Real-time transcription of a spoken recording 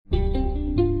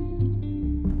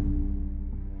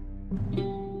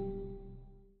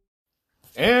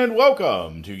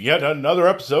welcome to yet another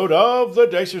episode of the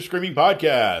Dicer Screaming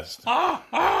Podcast. Oh,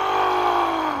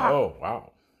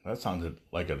 wow. That sounded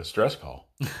like a distress call.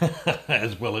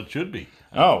 As well it should be.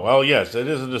 Oh, well, yes, it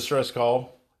is a distress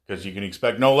call, because you can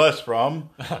expect no less from...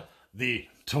 the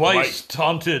twice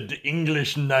taunted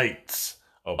English knights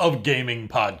of gaming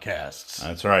podcasts.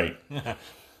 That's right.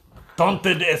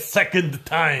 Taunted a second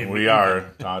time. We are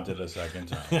taunted a second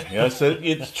time. Yes,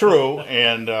 it's true.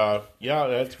 And,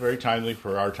 that's very timely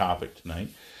for our topic tonight.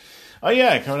 Coming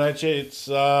at you, it's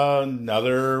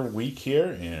another week here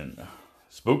in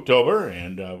Spooktober.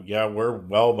 And, we're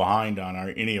well behind on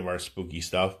any of our spooky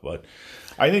stuff. But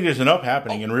I think there's enough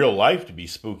happening in real life to be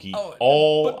spooky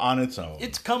all on its own.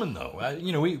 It's coming, though.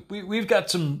 We've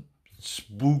got some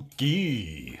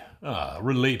spooky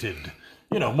related...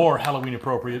 more Halloween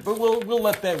appropriate, but we'll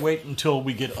let that wait until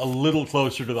we get a little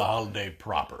closer to the holiday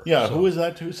proper. Yeah, so, who was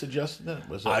that who suggested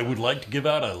that? I would like to give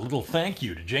out a little thank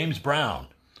you to James Brown.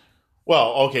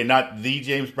 Well, okay, not the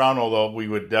James Brown, although we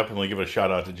would definitely give a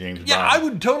shout out to James Brown. Yeah, I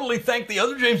would totally thank the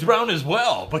other James Brown as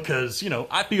well, because,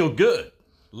 I feel good,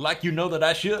 like that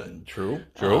I should. True.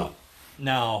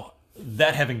 Now,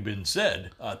 that having been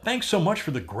said, thanks so much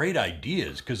for the great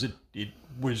ideas, because it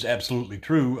was absolutely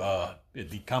true.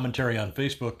 The commentary on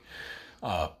Facebook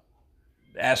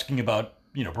asking about,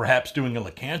 perhaps doing a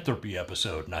lycanthropy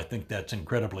episode, and I think that's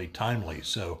incredibly timely.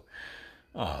 So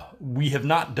we have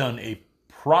not done a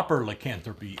proper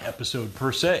lycanthropy episode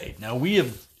per se. Now, we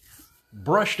have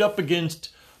brushed up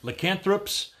against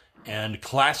lycanthropes and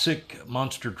classic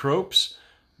monster tropes,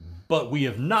 but we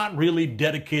have not really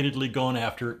dedicatedly gone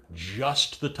after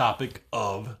just the topic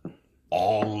of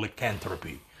all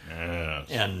lycanthropy. Yes.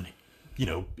 And,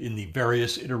 in the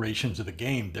various iterations of the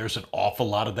game, there's an awful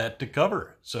lot of that to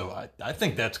cover. So I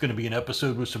think that's going to be an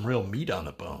episode with some real meat on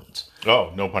the bones.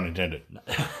 Oh, no pun intended.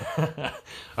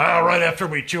 Right after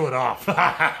we chew it off.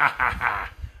 Yeah,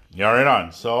 right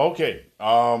on. So, okay.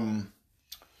 I'd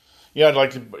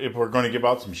like to, if we're going to give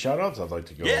out some shout-outs, I'd like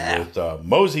to go with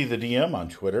Mosey the DM on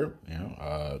Twitter,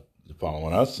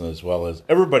 following us, as well as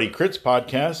Everybody Crits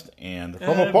Podcast and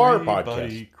From a Bar Podcast.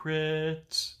 Everybody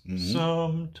crits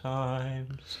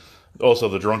sometimes. Also,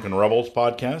 the Drunken Rebels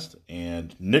Podcast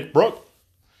and Nick Brook.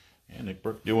 And Nick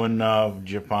Brook doing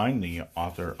Jafine, the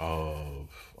author of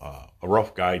A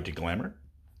Rough Guide to Glamour.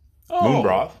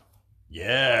 Moonbroth.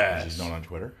 Yes. As he's known on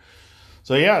Twitter.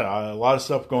 So a lot of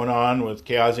stuff going on with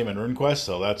Chaosium and RuneQuest,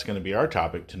 so that's going to be our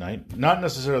topic tonight. Not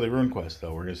necessarily RuneQuest,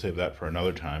 though. We're going to save that for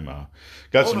another time.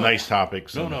 Got some nice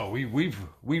topics.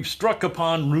 We've struck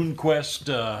upon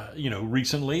RuneQuest,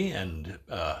 recently, and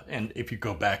if you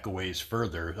go back a ways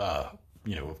further,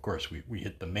 of course we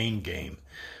hit the main game,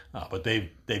 but they've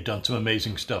done some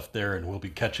amazing stuff there, and we'll be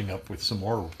catching up with some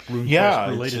more RuneQuest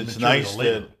related it's material nice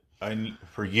later.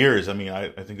 For years, I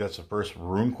think that's the first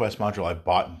RuneQuest module I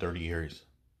bought in 30 years.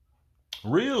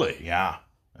 Really? Yeah.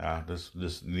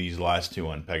 These last two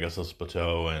on Pegasus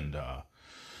Plateau and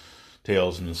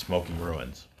Tales in the Smoking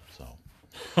Ruins. So,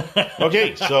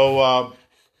 okay, so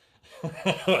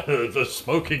the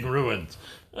Smoking Ruins.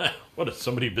 What is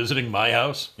somebody visiting my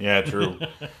house? Yeah, true.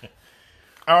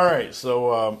 All right,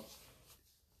 so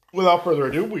without further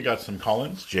ado, we got some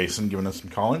call-ins. Jason giving us some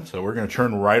call-ins, so we're going to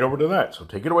turn right over to that. So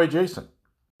take it away, Jason.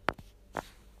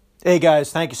 Hey,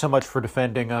 guys. Thank you so much for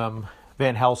defending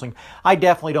Van Helsing. I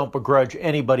definitely don't begrudge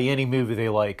anybody any movie they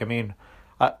like.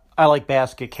 I like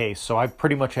Basket Case, so I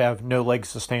pretty much have no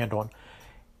legs to stand on.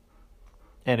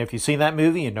 And if you've seen that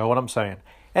movie, you know what I'm saying.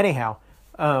 Anyhow,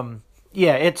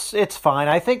 it's fine.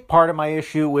 I think part of my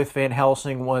issue with Van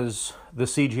Helsing was the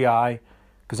CGI,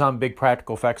 because I'm a big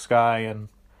practical effects guy, and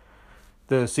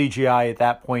the CGI at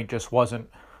that point just wasn't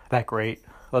that great,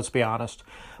 let's be honest.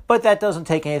 But that doesn't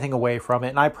take anything away from it,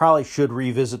 and I probably should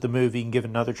revisit the movie and give it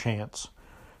another chance,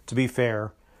 to be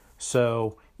fair.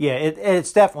 So,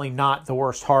 it's definitely not the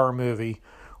worst horror movie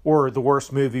or the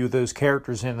worst movie with those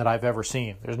characters in that I've ever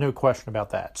seen. There's no question about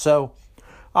that. So,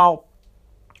 I'll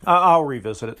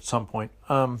revisit it at some point.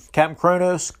 Captain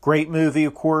Kronos, great movie,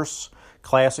 of course.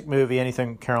 Classic movie,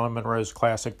 anything Carolyn Monroe's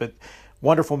classic, but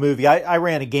wonderful movie. I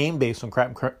ran a game based on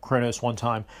Captain Kronos one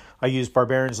time. I used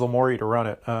Barbarians Lemuria to run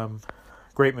it.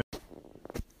 Great movie.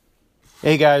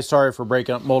 Hey guys, sorry for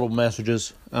breaking up multiple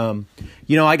messages. I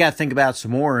got to think about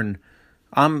some more, and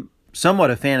I'm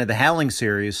somewhat a fan of the Howling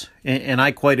series, and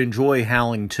I quite enjoy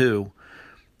Howling 2.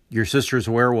 Your Sister's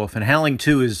a Werewolf, and Howling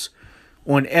 2 is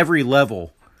on every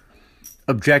level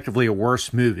objectively a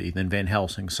worse movie than Van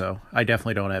Helsing, so I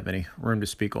definitely don't have any room to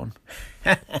speak on.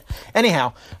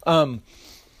 Anyhow,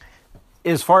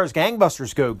 as far as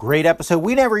Gangbusters go, great episode.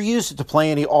 We never used it to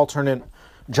play any alternate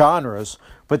genres,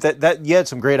 but that you had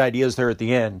some great ideas there at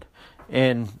the end.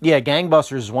 And yeah,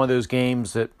 Gangbusters is one of those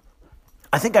games that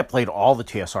I think I played all the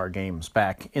TSR games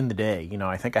back in the day.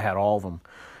 I think I had all of them.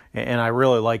 And I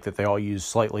really like that they all use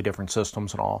slightly different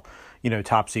systems and all.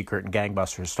 Top Secret and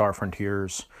Gangbusters, Star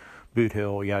Frontiers, Boot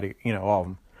Hill, yada, all of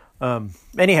them.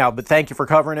 Anyhow, but thank you for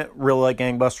covering it. Really like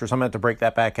Gangbusters. I'm going to have to break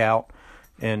that back out.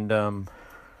 And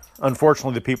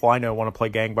unfortunately, the people I know want to play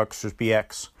Gangbusters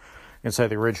BX instead of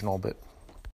the original.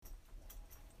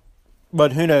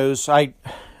 But who knows? I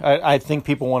think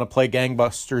people want to play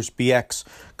Gangbusters BX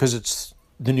because it's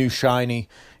the new shiny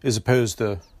as opposed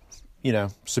to,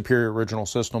 superior original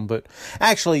system. But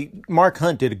actually, Mark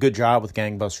Hunt did a good job with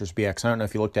Gangbusters BX. I don't know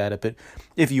if you looked at it, but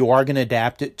if you are going to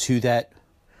adapt it to that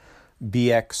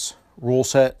BX rule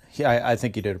set, I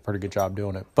think you did a pretty good job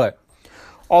doing it. But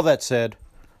all that said,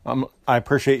 I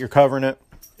appreciate your covering it,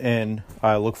 and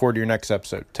I look forward to your next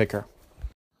episode. Take care.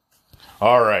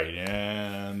 All right,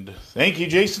 and thank you,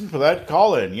 Jason, for that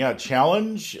call-in. Yeah,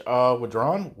 challenge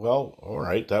withdrawn. Well, all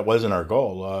right, that wasn't our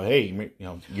goal. Hey,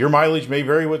 your mileage may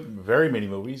vary with very many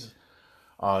movies.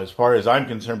 As far as I'm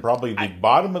concerned, probably the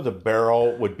bottom of the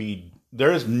barrel would be.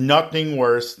 There is nothing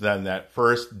worse than that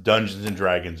first Dungeons and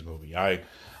Dragons movie.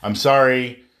 I'm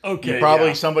sorry.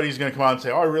 Okay, somebody's going to come out and say,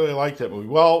 "Oh, I really like that movie."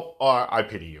 Well, I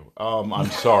pity you. I'm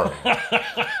sorry.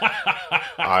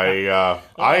 I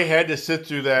had to sit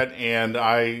through that, and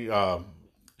I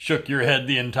shook your head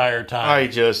the entire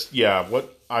time.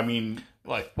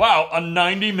 Like, wow, a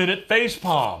 90-minute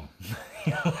facepalm.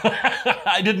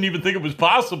 I didn't even think it was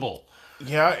possible.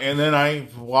 Yeah, and then I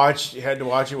had to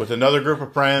watch it with another group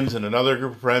of friends and another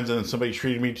group of friends, and then somebody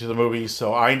treated me to the movie,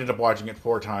 so I ended up watching it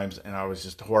 4 times, and I was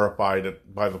just horrified.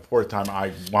 By the 4th time,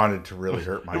 I wanted to really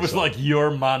hurt myself. It was like your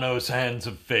Manos Hands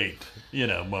of Fate,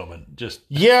 moment. Just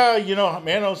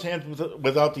Manos Hands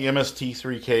without the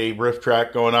MST3K riff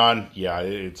track going on,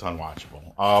 it's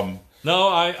unwatchable. No,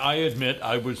 I admit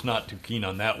I was not too keen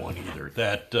on that one either.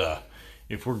 That,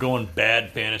 if we're going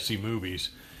bad fantasy movies,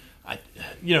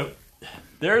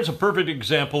 there's a perfect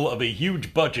example of a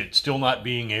huge budget still not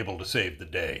being able to save the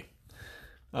day.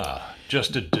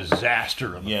 Just a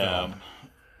disaster of a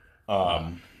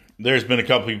film. There's been a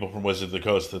couple people from Wizard of the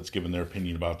Coast that's given their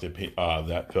opinion about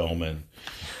that film, and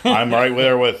I'm right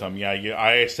there with them.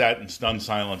 I sat in stunned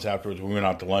silence afterwards. We went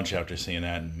out to lunch after seeing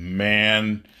that, and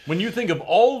man... When you think of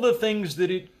all the things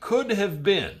that it could have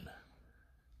been,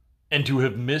 and to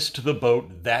have missed the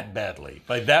boat that badly,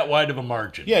 by that wide of a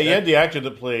margin. Yeah, you had the actor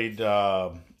that played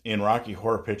in Rocky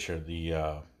Horror Picture,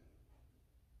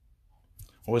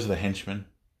 what was the henchman?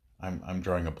 I'm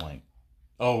drawing a blank.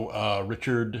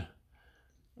 Richard,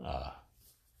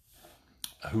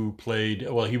 who played,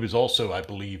 he was also, I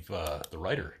believe, the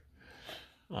writer,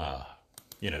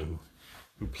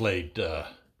 who played the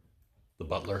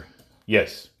butler.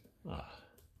 Yes.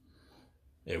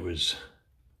 It was...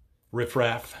 Riff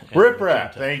Raff.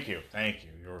 Thank you.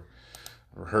 You're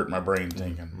hurting my brain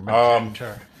thinking.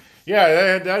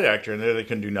 Yeah, that actor, and they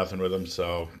couldn't do nothing with him.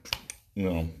 So,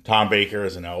 Tom Baker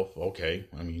as an elf. Okay,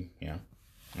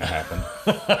 that happened.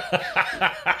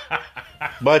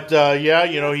 But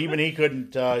even he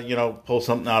couldn't pull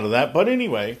something out of that. But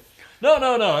anyway, no.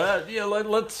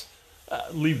 Let's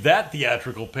leave that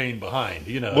theatrical pain behind.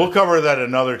 We'll cover that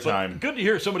another time. But good to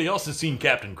hear somebody else has seen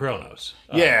Captain Kronos.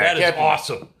 That is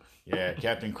awesome. Yeah,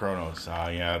 Captain Kronos.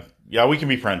 We can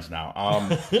be friends now.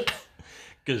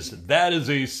 Because that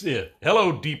is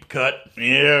hello, deep cut.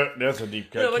 Yeah, that's a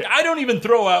deep cut. I don't even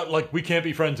throw out, we can't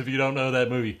be friends if you don't know that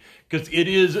movie. Because it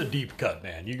is a deep cut,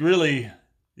 man. You really,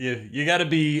 you got to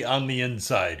be on the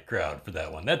inside crowd for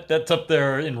that one. That's up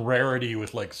there in rarity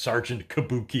with, Sergeant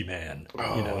Kabuki Man.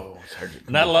 Sergeant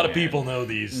Not a lot of Man. people know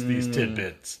these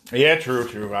tidbits. Yeah,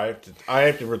 true. I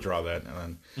have to withdraw that.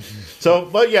 So,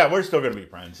 but yeah, we're still going to be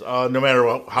friends. No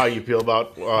matter how you feel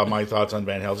about my thoughts on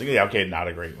Van Helsing. Yeah, okay, not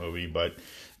a great movie, but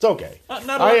it's okay. I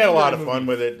had a lot of fun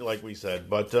with it, like we said.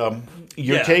 But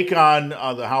your take on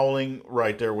The Howling,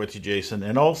 right there with you, Jason.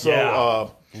 And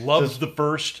also... loved the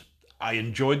first. I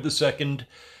enjoyed the second.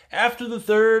 After the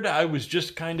third, I was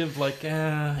just kind of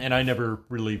and I never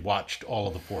really watched all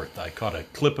of the fourth. I caught a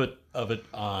clip of it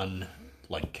on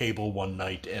cable one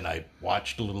night, and I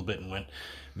watched a little bit and went,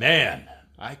 man,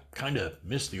 I kind of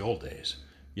miss the old days.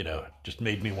 Just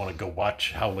made me want to go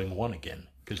watch Howling 1 again,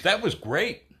 because that was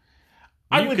great.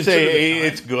 I would say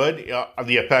it's good.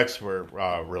 The effects were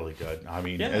really good.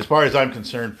 As far as I'm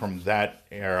concerned, from that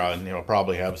era, and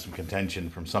probably have some contention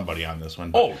from somebody on this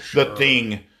one. But sure. The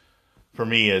Thing, for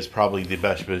me, is probably the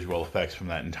best visual effects from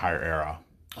that entire era.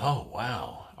 Oh,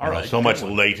 wow. All right. So much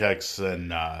latex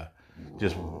and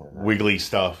just wiggly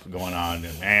stuff going on.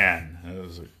 And man,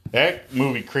 That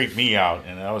movie creeped me out,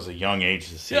 and that was a young age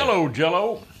to see. Jello,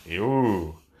 Jello.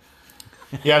 Ooh.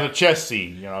 Yeah, the chest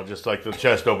scene, just like the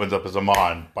chest opens up as a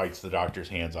maw and bites the doctor's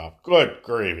hands off. Good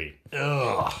gravy.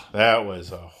 Ugh. That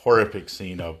was a horrific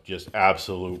scene of just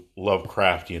absolute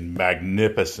Lovecraftian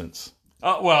magnificence.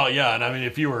 Well, yeah, and I mean,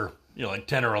 if you were, like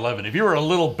 10 or 11, if you were a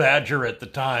little badger at the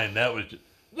time, that was just,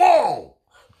 whoa!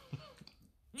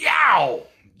 Yow!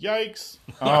 Yikes.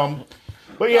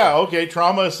 But yeah, okay,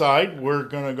 trauma aside, we're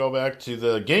going to go back to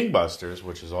the gangbusters,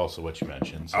 which is also what you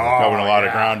mentioned. So we're covering a lot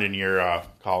of ground in your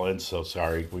call-ins, so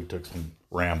sorry, we took some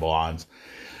ramble-ons.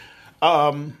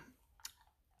 Yeah,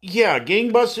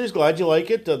 gangbusters, glad you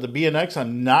like it. The BNX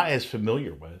I'm not as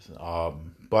familiar with,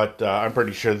 but I'm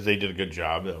pretty sure that they did a good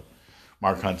job.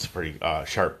 Mark Hunt's a pretty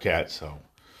sharp cat, so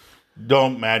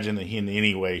don't imagine that he in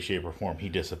any way, shape, or form he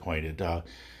disappointed.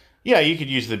 Yeah, you could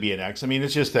use the BNX. I mean,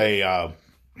 it's just a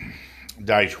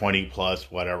die 20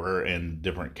 plus whatever in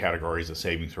different categories of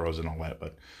saving throws and all that,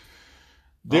 but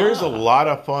there's a lot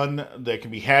of fun that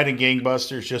can be had in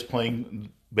gangbusters just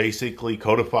playing basically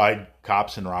codified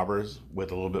cops and robbers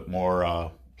with a little bit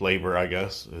more flavor, I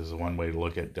guess, is one way to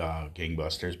look at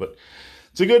gangbusters. But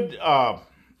it's a good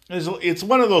it's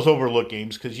one of those overlooked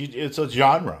games because it's a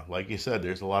genre. Like you said,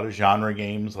 there's a lot of genre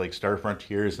games like Star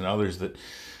Frontiers and others that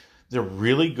they're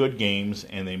really good games,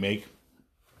 and they make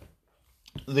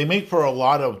for a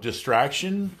lot of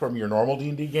distraction from your normal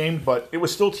D&D game, but it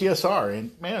was still TSR.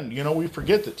 And, man, we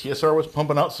forget that TSR was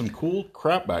pumping out some cool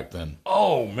crap back then.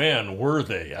 Oh, man, were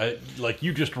they?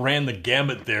 You just ran the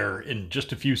gamut there in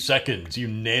just a few seconds. You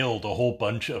nailed a whole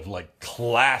bunch of,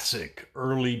 classic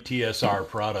early TSR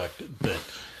product that...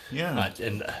 Yeah.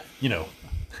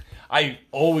 I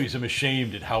always am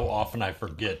ashamed at how often I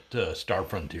forget Star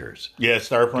Frontiers. Yeah,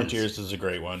 Star Frontiers is a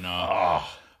great one.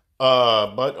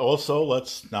 But also,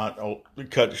 let's not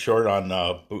cut short on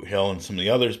Boot Hill and some of the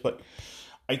others. But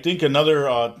I think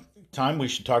another time we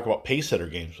should talk about pace setter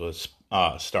games was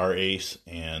Star Ace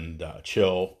and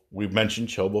Chill. We've mentioned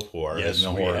Chill before. Yes,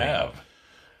 we have.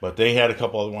 But they had a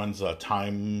couple other ones. Was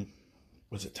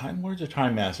it Time Lords or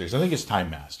Time Masters? I think it's Time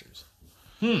Masters.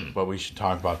 But we should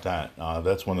talk about that.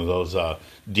 That's one of those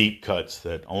deep cuts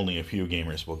that only a few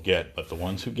gamers will get. But the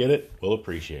ones who get it will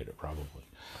appreciate it, probably.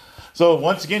 So,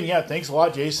 once again, yeah, thanks a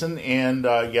lot, Jason. And,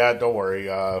 yeah, don't worry.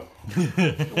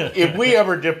 If we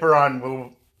ever differ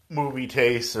on movie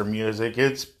tastes or music,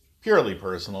 it's purely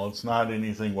personal. It's not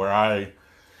anything where I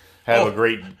have a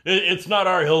great... It's not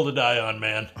our hill to die on,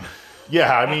 man.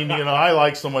 Yeah, I mean, I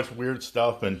like so much weird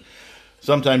stuff. And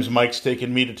sometimes Mike's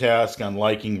taken me to task on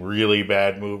liking really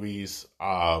bad movies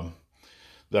that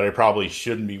I probably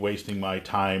shouldn't be wasting my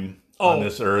time on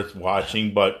this earth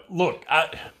watching. But look,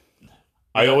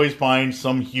 I always find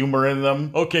some humor in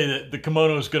them. Okay, the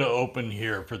kimono is going to open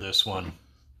here for this one.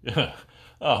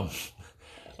 All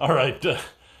right.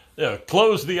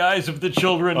 Close the eyes of the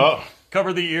children.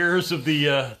 Cover the ears of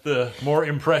the more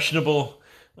impressionable.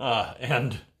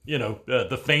 And,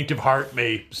 the faint of heart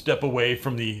may step away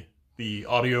from the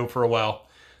audio for a while.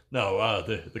 No,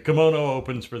 the kimono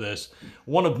opens for this.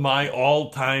 One of my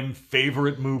all-time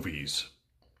favorite movies.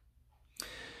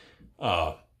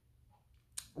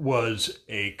 Was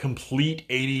a complete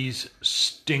 80s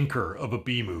stinker of a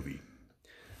B movie.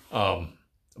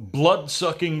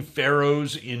 Blood-sucking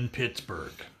pharaohs in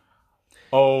Pittsburgh.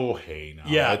 Oh, hey. No,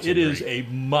 yeah, it is a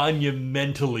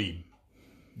monumentally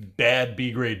bad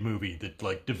B-grade movie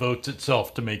that devotes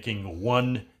itself to making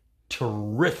one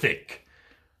terrific,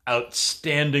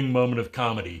 outstanding moment of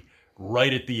comedy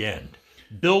right at the end.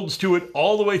 Builds to it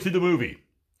all the way through the movie.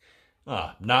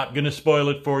 Not going to spoil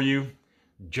it for you.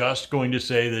 Just going to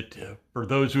say that for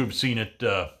those who have seen it,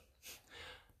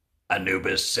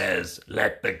 Anubis says,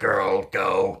 "Let the girl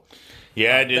go."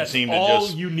 Yeah, it did seem to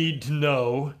just... all you need to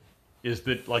know is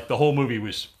that, the whole movie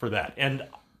was for that. And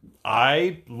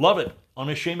I love it,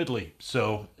 unashamedly.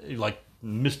 So,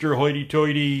 Mr.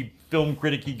 Hoity-toity film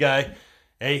critic-y guy,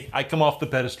 hey, I come off the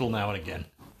pedestal now and again.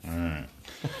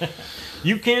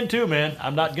 You can too, man.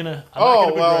 I'm not gonna.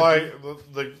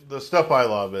 The stuff I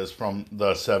love is from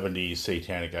the '70s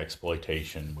satanic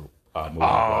exploitation movie.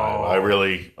 I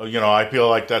really, I feel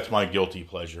like that's my guilty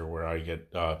pleasure, where I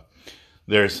get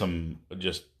there's some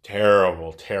just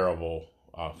terrible, terrible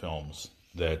films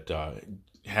that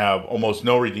have almost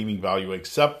no redeeming value,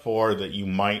 except for that you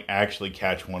might actually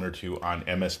catch one or two on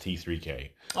MST3K.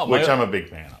 Which I'm a big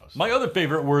fan of. My other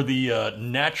favorite were the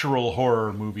natural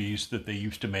horror movies that they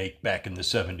used to make back in the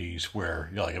 70s,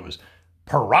 where it was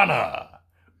Piranha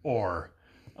or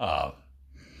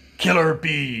Killer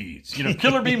Bees.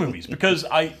 Killer Bee movies, because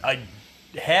I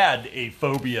had a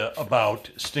phobia about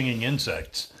stinging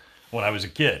insects when I was a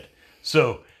kid.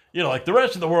 So like the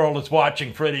rest of the world is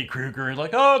watching Freddy Krueger and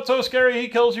like, oh, it's so scary, he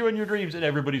kills you in your dreams, and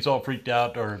everybody's all freaked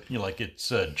out. Or, like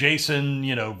it's Jason,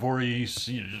 Voorhees,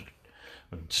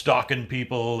 stalking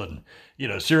people, and,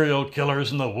 serial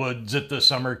killers in the woods at the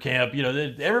summer camp.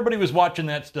 Everybody was watching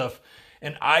that stuff,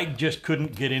 and I just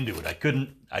couldn't get into it.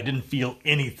 I didn't feel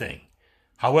anything.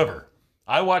 However,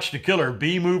 I watched a Killer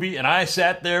Bee movie, and I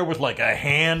sat there with like a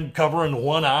hand covering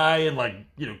one eye and like,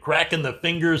 cracking the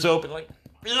fingers open, like,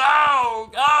 oh,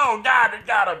 God, it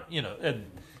got him, and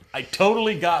I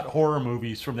totally got horror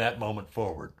movies from that moment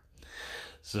forward.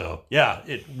 So, yeah,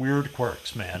 weird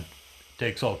quirks, man.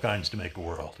 Takes all kinds to make a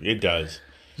world. It does.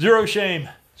 Zero shame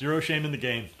in the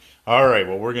game. All right,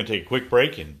 well, we're going to take a quick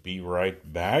break and be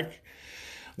right back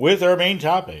with our main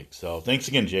topic. So thanks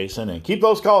again, Jason, and keep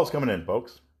those calls coming in,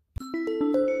 folks.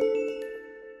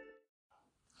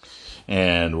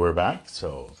 And we're back,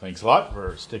 so thanks a lot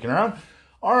for sticking around.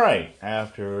 All right,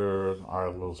 after our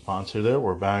little sponsor there,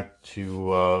 we're back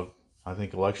to, I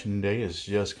think Election Day is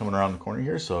just coming around the corner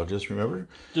here, so just remember.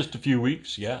 Just a few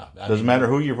weeks, yeah. Doesn't matter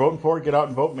who you're voting for, get out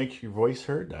and vote, make your voice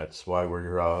heard. That's why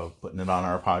we're putting it on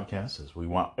our podcast, is we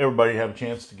want everybody to have a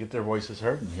chance to get their voices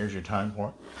heard, and here's your time for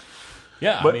it.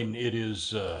 Yeah, but, it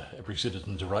is every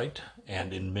citizen's right,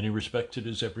 and in many respects it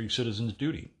is every citizen's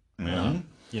duty. Mm-hmm.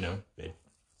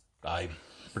 I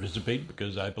participate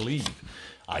because I believe.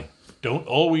 I don't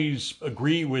always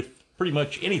agree with pretty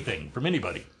much anything from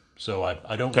anybody, so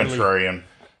I don't. Contrarian. Really,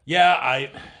 yeah,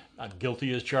 I'm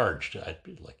guilty as charged.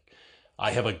 I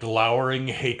have a glowering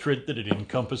hatred that it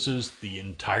encompasses the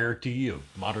entirety of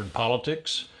modern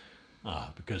politics,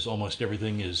 because almost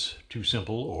everything is too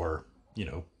simple, or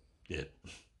it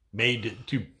made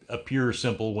to appear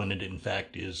simple when it in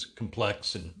fact is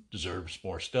complex and deserves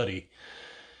more study.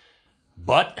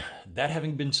 But that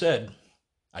having been said,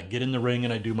 I get in the ring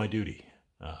and I do my duty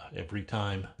every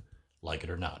time, like it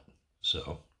or not.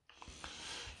 So,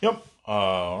 yep.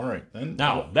 All right then.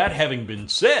 Now that having been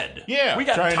said, yeah, we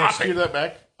got trying topic. to steer that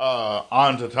back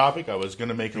on to topic. I was going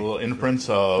to make a little inference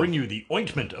of bring you the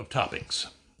ointment of topics.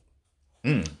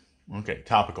 Okay,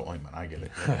 topical ointment. I get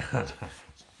it.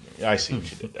 I see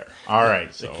what you did there. All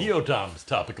right, so The Keotom's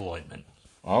topical ointment.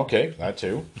 Okay, that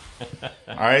too.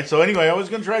 All right, so anyway, I was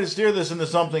going to try to steer this into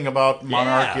something about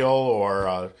monarchical or,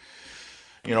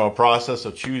 a process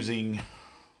of choosing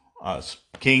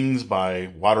kings by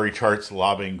watery charts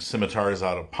lobbing scimitars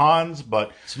out of ponds,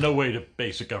 but it's no way to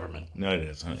base a government. No, it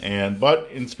isn't. But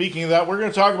in speaking of that, we're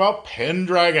going to talk about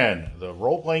Pendragon, the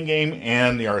role-playing game,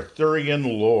 and the Arthurian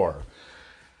lore.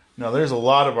 Now, there's a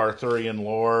lot of Arthurian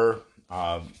lore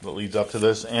that leads up to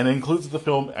this, and includes the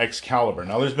film Excalibur.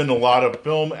 Now, there's been a lot of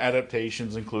film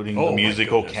adaptations, including the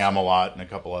musical Camelot and a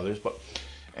couple others,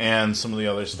 and some of the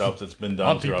other stuff that's been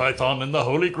done. Monty Python and the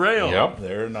Holy Grail. Yep,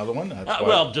 there's another one.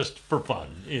 Well, just for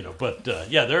fun, But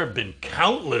there have been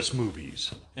countless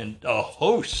movies and a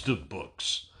host of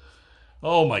books.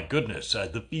 Oh my goodness,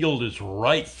 the field is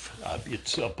rife.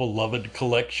 It's a beloved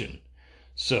collection.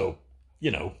 So,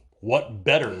 what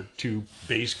better to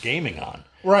base gaming on?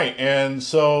 Right, and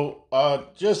so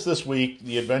just this week,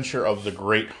 the Adventure of the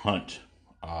Great Hunt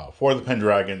for the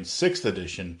Pendragon 6th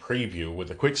edition preview with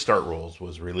the quick start rules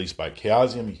was released by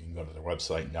Chaosium. You can go to their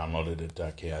website and download it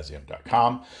at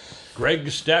chaosium.com.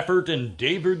 Greg Stafford and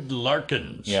David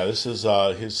Larkins. Yeah, this is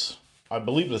his, I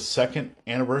believe, the second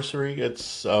anniversary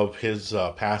of his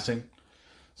passing.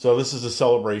 So this is a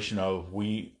celebration of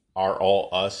We Are All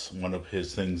Us, one of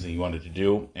his things that he wanted to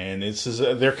do. And this is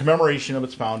their commemoration of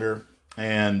its founder.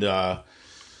 And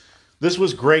this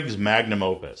was Greg's magnum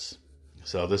opus.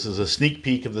 So this is a sneak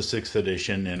peek of the 6th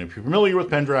edition. And if you're familiar with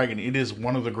Pendragon, it is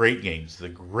one of the great games. The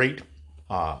great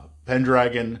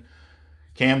Pendragon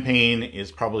campaign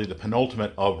is probably the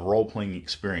penultimate of role-playing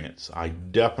experience. I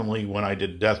definitely, when I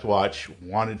did Death Watch,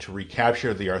 wanted to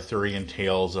recapture the Arthurian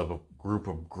tales of a group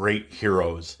of great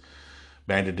heroes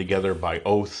banded together by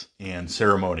oath and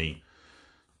ceremony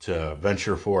to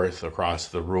venture forth across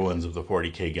the ruins of the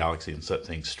 40K galaxy and set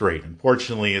things straight.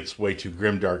 Unfortunately, it's way too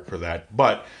grimdark for that,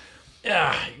 but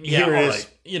here it is.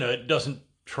 It doesn't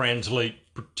translate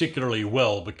particularly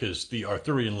well because the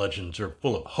Arthurian legends are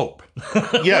full of hope.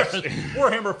 Yes.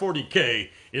 Warhammer 40K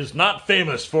is not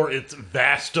famous for its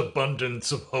vast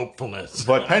abundance of hopefulness.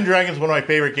 But Pendragon's one of my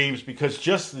favorite games because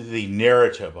just the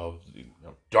narrative of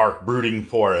dark brooding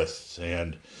forests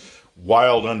and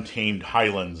wild untamed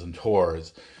highlands and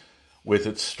tors with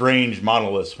its strange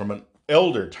monoliths from an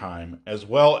elder time, as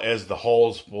well as the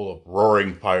halls full of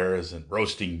roaring fires and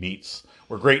roasting meats,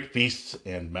 where great feasts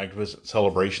and magnificent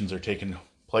celebrations are taking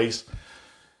place,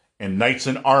 and knights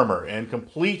in armor, and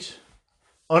complete,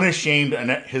 unashamed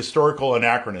historical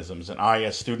anachronisms. And I,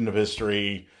 as student of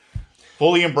history,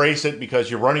 fully embrace it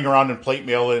because you're running around in plate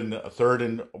mail in 3rd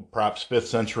and perhaps 5th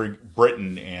century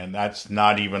Britain, and that's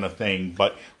not even a thing.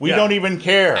 But we don't even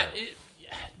care.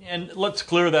 And let's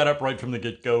clear that up right from the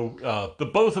get-go. The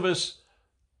both of us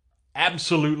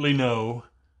absolutely know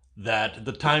that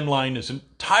the timeline is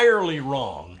entirely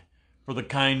wrong for the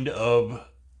kind of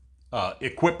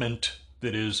equipment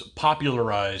that is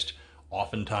popularized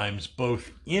oftentimes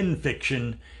both in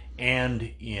fiction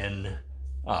and in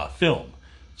film.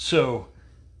 So,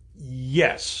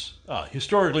 yes,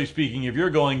 historically speaking, if you're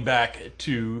going back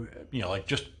to,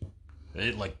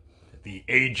 like the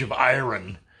age of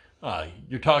iron,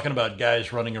 you're talking about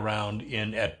guys running around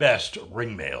in, at best,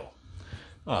 ringmail.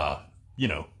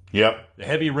 Yep. The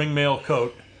heavy ringmail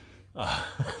coat.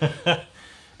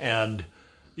 And,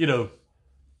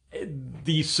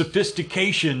 the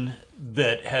sophistication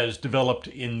that has developed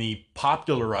in the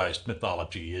popularized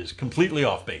mythology is completely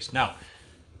off base. Now,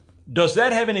 does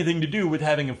that have anything to do with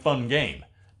having a fun game?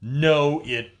 No,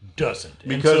 it doesn't.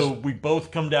 Because, and so we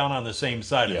both come down on the same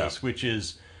side of this, which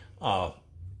is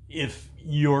if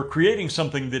you're creating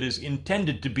something that is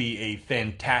intended to be a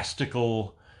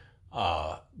fantastical,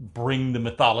 bring the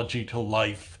mythology to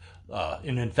life,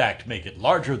 and in fact make it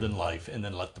larger than life, and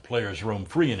then let the players roam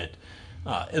free in it,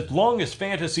 as long as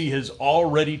fantasy has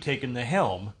already taken the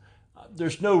helm,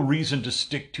 there's no reason to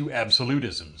stick to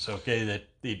absolutisms, okay? That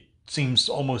it seems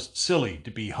almost silly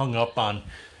to be hung up on.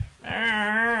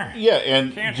 Yeah,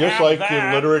 and just like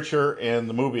the literature and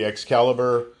the movie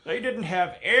Excalibur, they didn't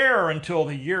have air until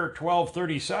the year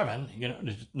 1237.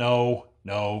 No.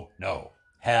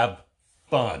 Have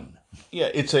fun. Yeah,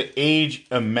 it's an age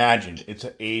imagined. It's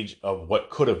an age of what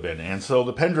could have been. And so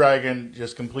the Pendragon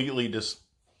just completely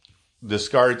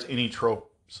discards any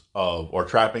tropes of or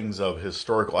trappings of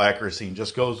historical accuracy and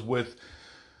just goes with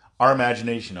our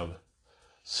imagination of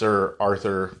Sir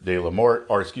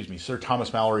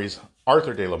Thomas Mallory's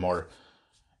Arthur de la Mort,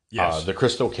 Yes. The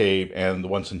Crystal Cave, and the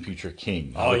Once and Future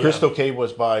King. The Crystal Cave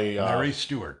was by Mary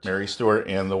Stuart.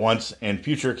 And the Once and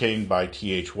Future King by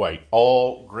T.H. White.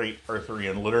 All great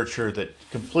Arthurian literature that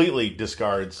completely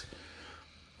discards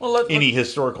any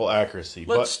historical accuracy.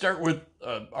 Let's start with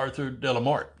Arthur de la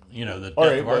Mort. The death all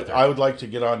right, of Arthur. I would like to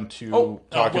get on to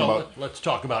talking about. Let's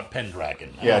talk about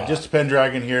Pendragon. Yeah, just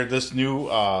Pendragon here. This new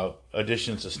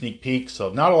edition is a sneak peek,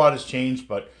 so not a lot has changed,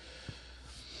 but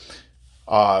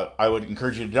I would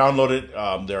encourage you to download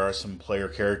it. There are some player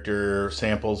character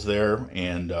samples there,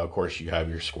 and of course you have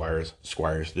your squires.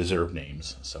 Squires deserve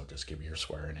names, so just give your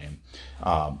squire a name,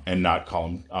 and not call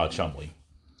him Chumley.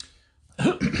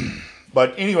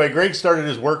 But anyway, Greg started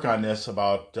his work on this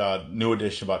new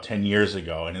edition about 10 years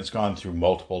ago, and it's gone through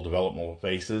multiple developmental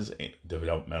phases,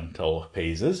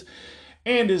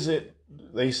 and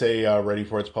they say, ready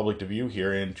for its public debut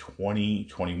here in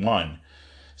 2021.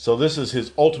 So this is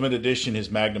his ultimate edition, his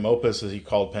magnum opus, as he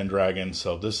called Pendragon.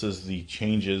 So this is the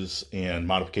changes and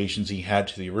modifications he had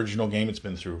to the original game. It's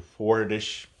been through 5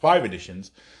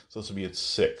 editions, so this will be its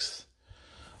 6th.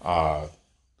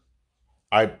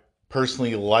 I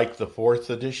personally like the 4th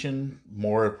edition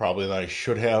more probably than I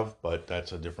should have, but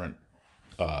that's a different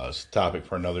topic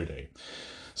for another day.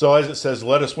 So as it says,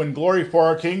 let us win glory for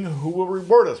our king, who will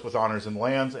reward us with honors and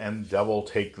lands, and devil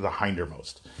take the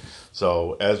hindermost.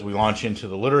 So as we launch into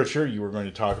the literature, you were going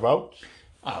to talk about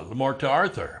Le Morte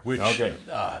d'Arthur, which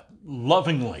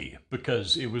lovingly,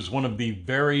 because it was one of the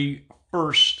very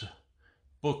first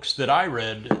books that I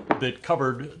read that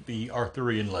covered the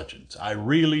Arthurian legends. I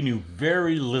really knew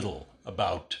very little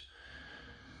about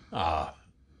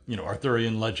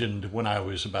Arthurian legend when I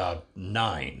was about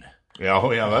 9.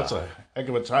 Yeah, that's a heck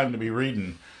of a time to be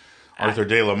reading Arthur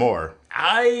de la Mort.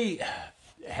 I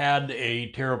had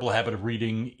a terrible habit of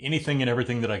reading anything and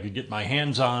everything that I could get my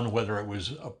hands on, whether it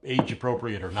was age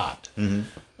appropriate or not. Mm-hmm.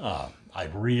 I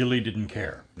really didn't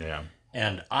care. Yeah.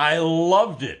 And I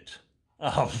loved it.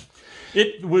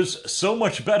 It was so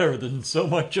much better than so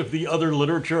much of the other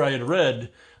literature I had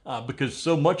read, because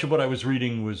so much of what I was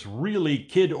reading was really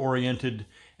kid-oriented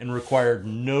and required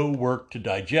no work to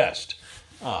digest.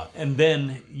 And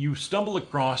then you stumble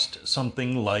across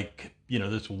something like,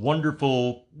 this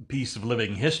wonderful piece of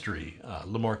living history,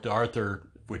 Le Morte d'Arthur,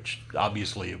 which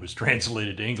obviously it was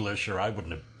translated to English, or I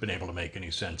wouldn't have been able to make any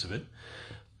sense of it.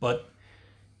 But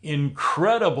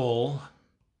incredible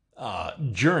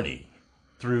journey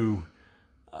through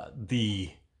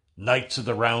the Knights of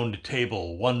the Round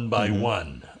Table, one by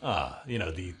one.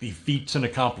 The feats and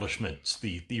accomplishments,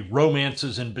 the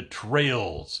romances and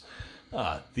betrayals,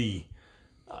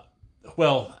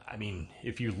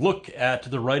 if you look at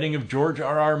the writing of George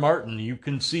R.R. Martin, you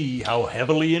can see how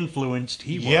heavily influenced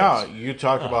he was. Yeah, you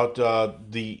talk about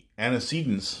the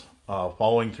antecedents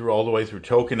following through all the way through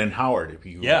Tolkien and Howard. If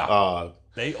you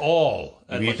they all.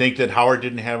 If you think that Howard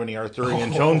didn't have any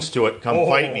Arthurian tones to it, come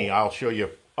fight me. I'll show you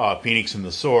Phoenix and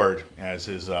the Sword as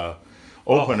his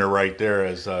opener right there.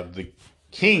 As the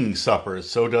king suffers,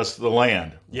 so does the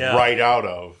land. Yeah. Right out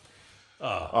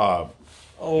of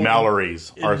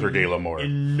Mallory's Arthur de la Mort.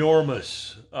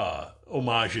 Enormous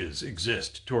homages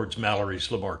exist towards Mallory's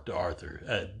La Mort to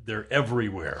Arthur. They're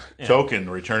everywhere. And Tolkien,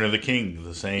 Return of the King,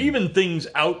 the same. even things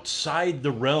outside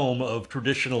the realm of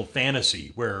traditional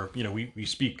fantasy, where we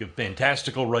speak of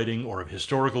fantastical writing or of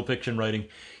historical fiction writing,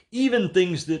 even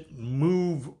things that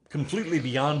move completely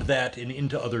beyond that and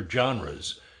into other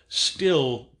genres,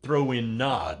 still throw in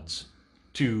nods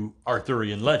to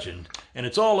Arthurian legend, and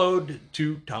it's all owed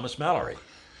to Thomas Mallory.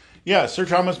 Yeah, Sir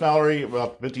Thomas Mallory,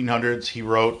 about 1500s, he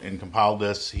wrote and compiled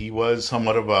this. He was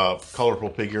somewhat of a colorful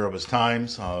figure of his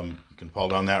times. You can fall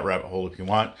down that rabbit hole if you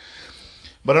want.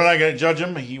 But I'm not going to judge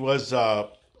him. He was, I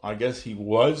guess he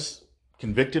was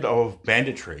convicted of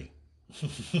banditry.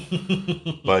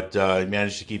 But he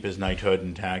managed to keep his knighthood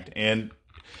intact. And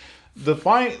the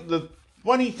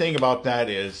funny thing about that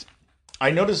is,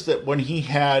 I noticed that when he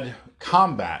had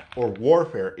combat or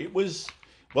warfare, it was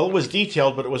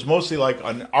detailed, but it was mostly like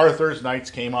Arthur's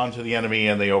knights came onto the enemy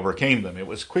and they overcame them. It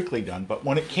was quickly done. But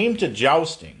when it came to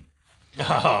jousting,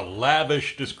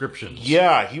 lavish descriptions.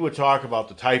 Yeah, he would talk about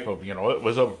the type of, it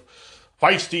was a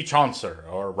feisty chauncer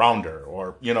or rounder,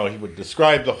 or, he would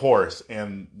describe the horse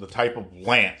and the type of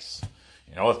lance.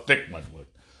 A thick one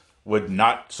would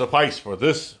not suffice for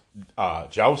this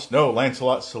joust. No,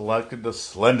 Lancelot selected the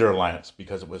slender lance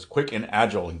because it was quick and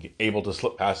agile and able to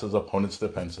slip past his opponent's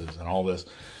defenses and all this.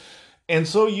 And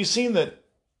so you've seen that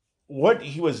what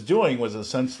he was doing was a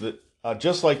sense that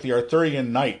just like the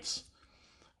Arthurian knights,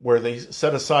 where they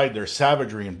set aside their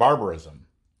savagery and barbarism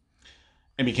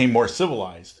and became more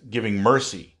civilized, giving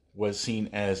mercy was seen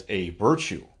as a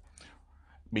virtue.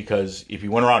 Because if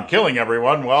you went around killing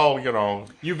everyone,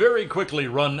 you very quickly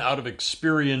run out of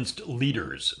experienced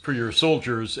leaders for your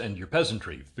soldiers and your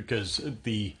peasantry, because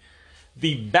the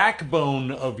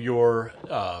backbone of your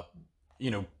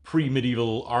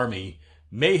pre-medieval army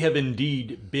may have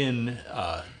indeed been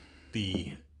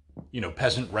the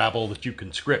peasant rabble that you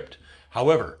conscript.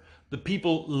 However, the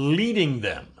people leading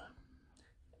them,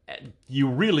 you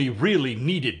really, really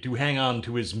needed to hang on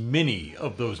to as many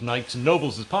of those knights and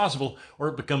nobles as possible, or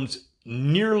it becomes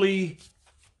nearly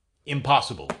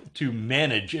impossible to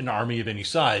manage an army of any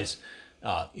size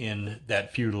in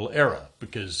that feudal era,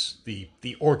 because the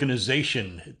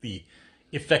organization, the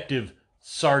effective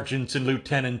sergeants and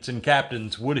lieutenants and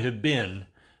captains would have been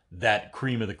that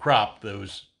cream of the crop,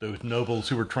 those nobles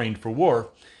who were trained for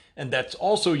war. And that's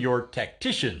also your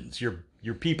tacticians,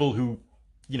 your people who,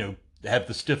 have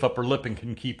the stiff upper lip and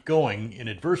can keep going in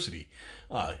adversity.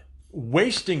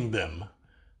 Wasting them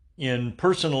in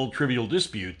personal trivial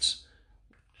disputes.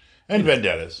 And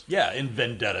vendettas. Yeah, in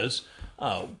vendettas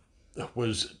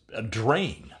was a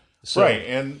drain. So right,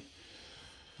 and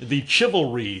the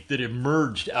chivalry that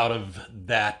emerged out of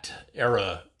that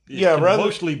era can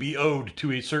mostly be owed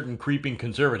to a certain creeping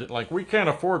conservative. Like, we can't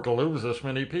afford to lose this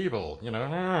many people,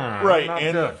 Right, not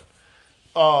and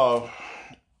good.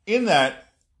 In that,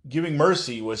 giving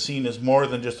mercy was seen as more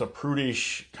than just a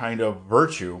prudish kind of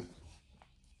virtue.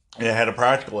 It had a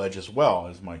practical edge as well,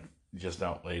 as Mike just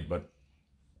laid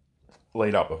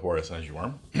out before us, as you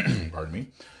were. Pardon me.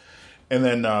 And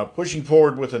then pushing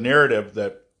forward with a narrative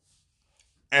that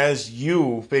as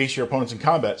you face your opponents in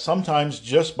combat, sometimes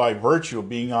just by virtue of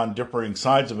being on differing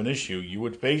sides of an issue, you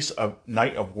would face a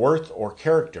knight of worth or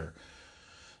character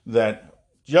that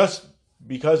just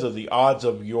because of the odds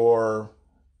of your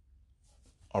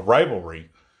rivalry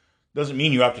doesn't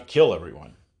mean you have to kill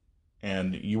everyone.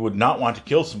 And you would not want to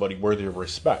kill somebody worthy of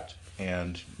respect.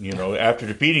 And, after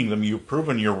defeating them, you've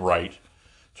proven your right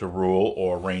to rule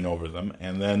or reign over them.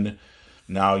 And then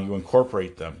now you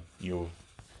incorporate them. You've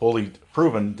fully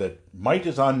proven that might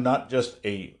is on not just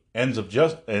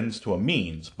ends to a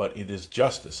means, but it is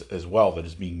justice as well that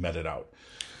is being meted out.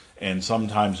 And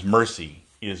sometimes mercy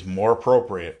is more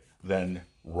appropriate than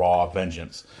raw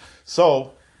vengeance.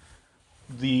 So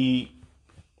the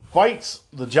fights,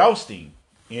 the jousting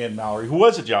in Mallory, who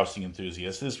was a jousting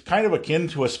enthusiast, is kind of akin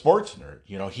to a sports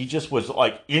nerd. He just was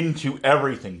like into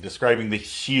everything, describing the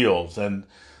shields and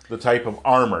the type of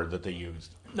armor that they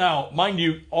used. Now, mind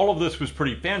you, all of this was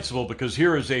pretty fanciful, because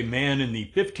here is a man in the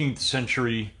 15th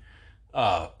century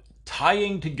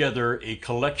tying together a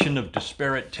collection of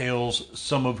disparate tales,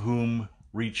 some of whom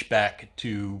reach back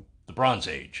to the Bronze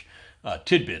Age,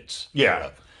 tidbits. Yeah.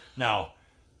 Thereof. Now,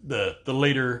 the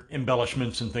later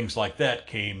embellishments and things like that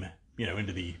came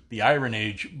into the Iron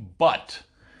Age, but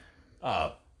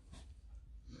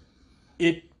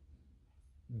it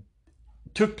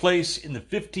took place in the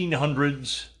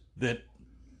 1500s that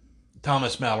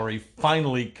Thomas Malory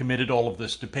finally committed all of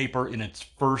this to paper in its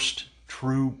first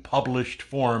true published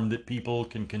form that people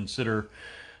can consider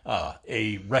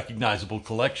a recognizable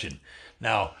collection.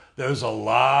 Now, there's a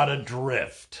lot of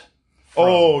drift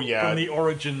from the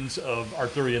origins of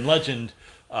Arthurian legend.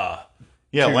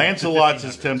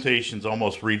 Lancelot's temptations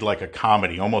almost read like a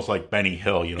comedy, almost like Benny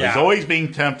Hill. He's always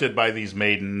being tempted by these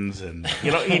maidens, and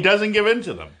he doesn't give in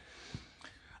to them.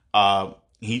 And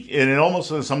it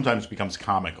almost sometimes becomes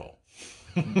comical.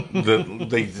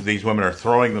 These women are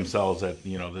throwing themselves at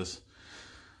this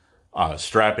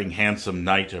strapping, handsome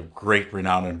knight of great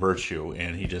renown and virtue,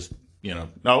 and he just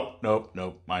nope,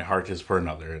 my heart is for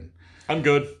another, and I'm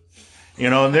good.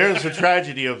 And there's the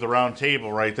tragedy of the Round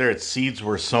Table right there. Its seeds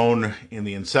were sown in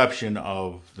the inception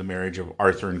of the marriage of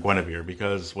Arthur and Guinevere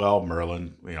because,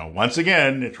 Merlin, once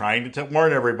again, trying to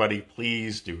warn everybody,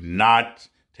 please do not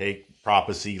take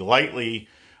prophecy lightly.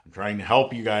 I'm trying to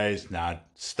help you guys not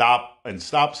stop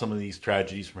some of these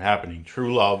tragedies from happening.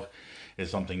 True love is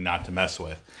something not to mess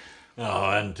with. Oh,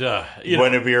 and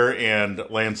Guinevere and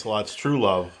Lancelot's true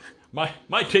love.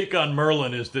 My take on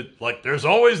Merlin is that there's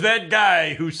always that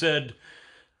guy who said,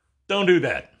 "Don't do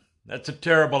that. That's a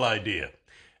terrible idea."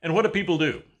 And what do people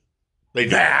do? They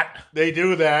do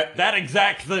that. That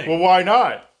exact thing. Well, why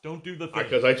not? Don't do the thing.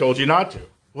 Because I told you not to.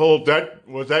 Well,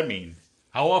 what does that mean?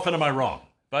 How often am I wrong?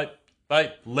 But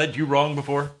I led you wrong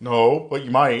before? No, but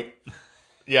you might.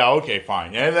 Yeah, okay,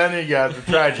 fine. And then the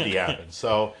tragedy happens.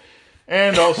 So,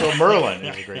 and also Merlin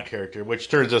is a great character, which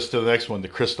turns us to the next one, The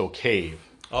Crystal Cave.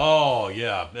 Oh,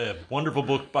 yeah. A wonderful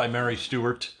book by Mary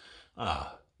Stuart.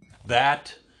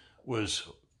 That was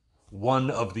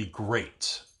one of the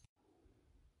greats.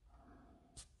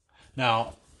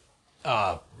 Now,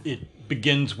 it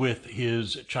begins with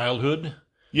his childhood.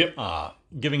 Yep.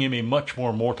 Giving him a much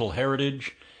more mortal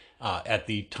heritage at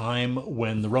the time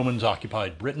when the Romans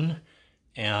occupied Britain,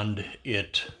 and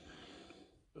it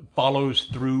follows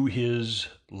through his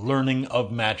learning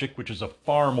of magic, which is a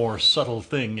far more subtle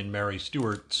thing in Mary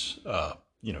Stuart's,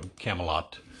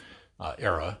 Camelot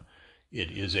era.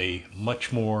 It is a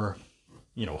much more,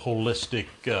 holistic,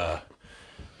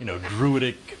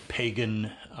 druidic,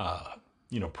 pagan,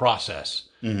 process.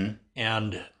 Mm-hmm.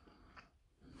 And,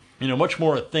 much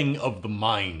more a thing of the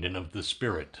mind and of the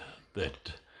spirit,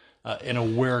 that an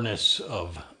awareness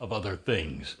of other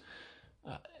things.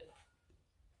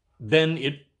 Then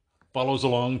it follows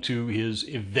along to his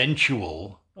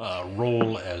eventual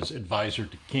role as advisor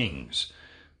to kings.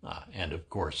 And, of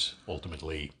course,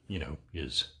 ultimately,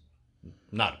 his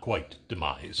not quite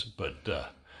demise, but,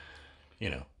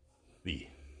 the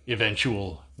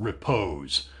eventual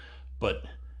repose. But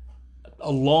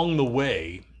along the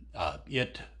way,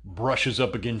 it brushes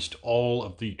up against all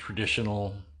of the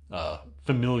traditional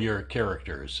familiar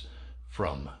characters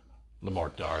from Le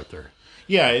Morte d'Arthur.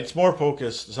 Yeah, it's more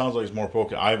focused. It sounds like it's more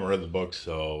focused. I haven't read the book,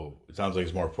 so it sounds like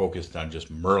it's more focused on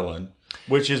just Merlin,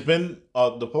 which has been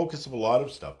the focus of a lot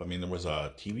of stuff. I mean, there was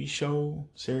a TV show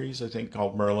series, I think,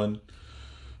 called Merlin,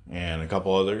 and a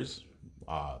couple others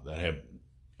that have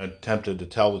attempted to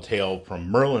tell the tale from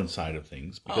Merlin's side of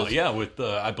things. Because, with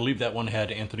I believe that one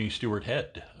had Anthony Stewart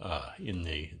Head in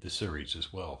the series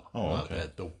as well. Oh, okay.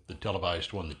 The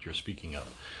televised one that you're speaking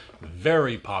of.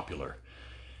 Very popular.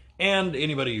 And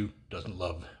anybody who doesn't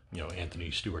love, Anthony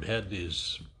Stewart Head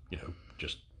is,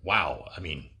 just wow. I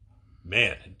mean,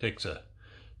 man, it takes a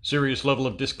serious level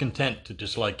of discontent to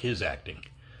dislike his acting.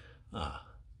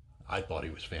 I thought he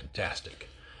was fantastic.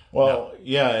 Well,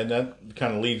 yeah, and that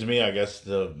kind of leads me, I guess,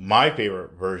 to my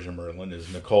favorite version of Merlin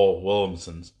is Nicole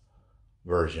Williamson's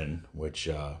version, which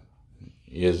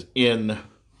is in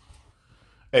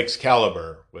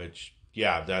Excalibur, which,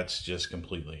 that's just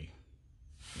completely,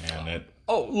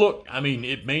 Oh, look, I mean,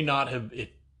 it may not have,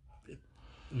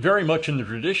 very much in the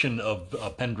tradition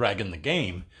of Pendragon the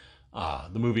game,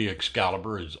 the movie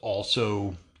Excalibur is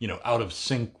also, out of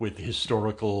sync with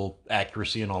historical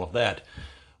accuracy and all of that.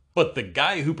 But the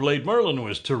guy who played Merlin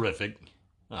was terrific.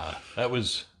 That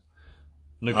was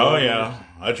Nicole. Oh, yeah.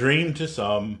 A dream to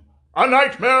some, a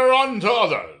nightmare unto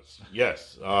others.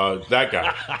 Yes, that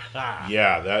guy.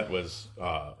 Yeah, that was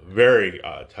a very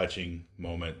touching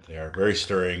moment there. Very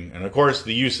stirring. And, of course,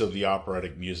 the use of the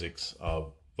operatic musics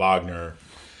of Wagner,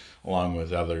 along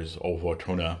with others, O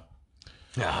Fortuna.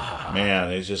 Man,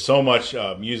 there's just so much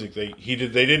music. They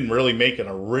didn't really make an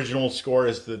original score,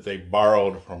 as that they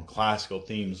borrowed from classical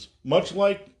themes, much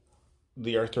like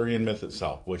the Arthurian myth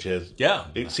itself, which is Yeah.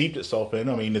 it seeped itself in.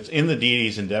 I mean, it's in the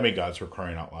deities and demigods for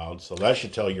crying out loud. So that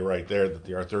should tell you right there that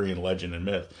the Arthurian legend and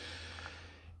myth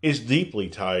is deeply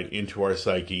tied into our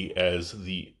psyche as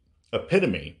the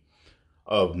epitome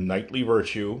of knightly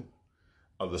virtue,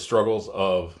 of the struggles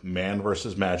of man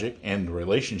versus magic, and the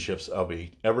relationships of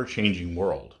a ever-changing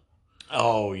world.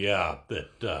 Oh, yeah.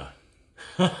 That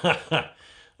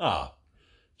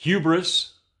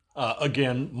hubris,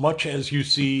 again, much as you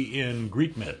see in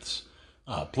Greek myths,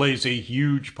 plays a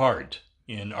huge part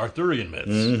in Arthurian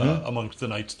myths amongst the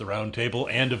Knights of the Round Table,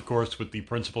 and of course with the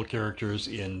principal characters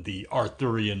in the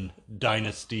Arthurian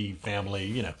dynasty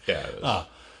family. Yeah.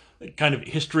 Kind of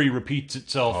history repeats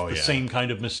itself. Oh, the yeah. same kind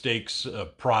of mistakes: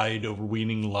 pride,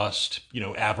 overweening lust,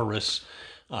 avarice.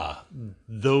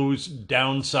 Those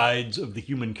downsides of the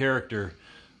human character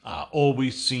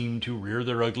always seem to rear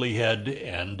their ugly head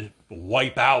and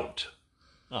wipe out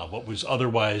what was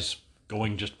otherwise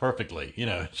going just perfectly.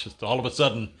 It's just all of a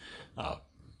sudden,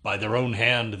 by their own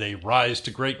hand, they rise to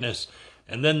greatness,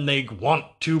 and then they want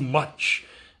too much,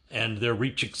 and their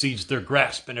reach exceeds their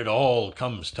grasp, and it all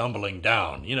comes tumbling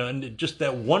down. And just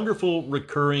that wonderful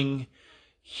recurring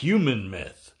human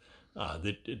myth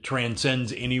that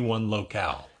transcends any one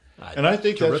locale. And I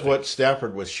think Terrific. that's what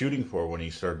Stafford was shooting for when he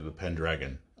started the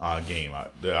Pendragon game.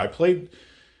 I played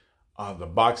the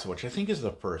box, which I think is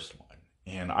the first one.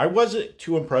 And I wasn't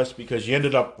too impressed because you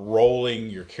ended up rolling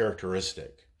your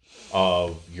characteristic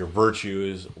of your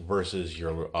virtues versus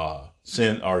your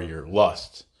sin or your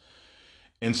lusts.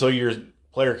 And so your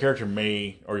player character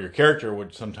your character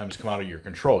would sometimes come out of your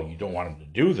control. You don't want them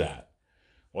to do that.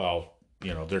 Well,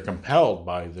 they're compelled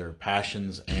by their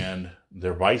passions and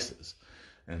their vices.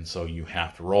 And so you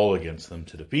have to roll against them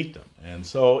to defeat them. And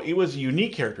so it was a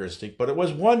unique characteristic, but it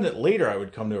was one that later I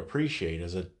would come to appreciate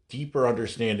as a deeper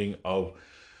understanding of...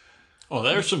 Oh,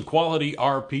 there's some quality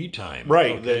RP time.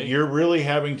 Right, Okay. that you're really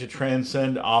having to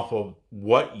transcend off of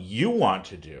what you want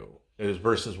to do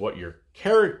versus what your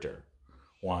character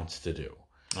wants to do.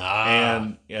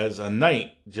 And as a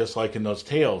knight, just like in those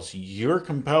tales, you're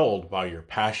compelled by your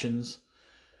passions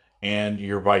and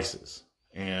your vices.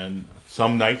 And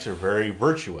some knights are very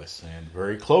virtuous and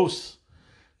very close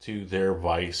to their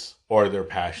vice or their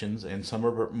passions, and some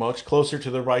are much closer to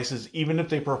their vices, even if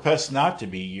they profess not to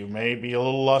be. You may be a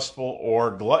little lustful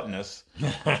or gluttonous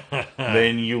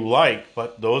than you like,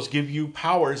 but those give you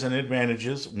powers and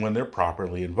advantages when they're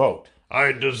properly invoked.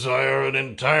 I desire an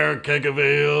entire keg of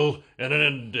ale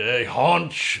and a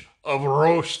haunch of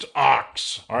roast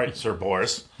ox. All right, Sir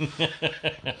Boris.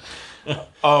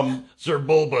 Sir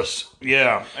Bulbous.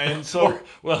 Yeah, and so...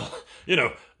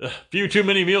 A few too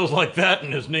many meals like that,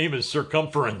 and his name is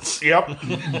Circumference. Yep.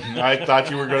 I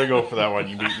thought you were going to go for that one.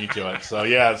 You beat me to it. So,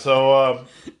 yeah.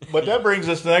 But that brings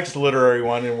us to the next literary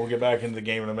one, and we'll get back into the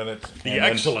game in a minute. The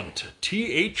excellent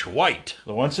T.H. White.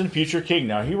 The Once and Future King.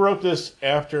 Now, he wrote this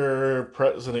after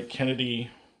President Kennedy's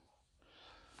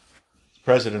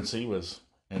presidency was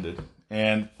ended.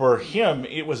 And for him,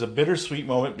 it was a bittersweet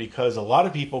moment because a lot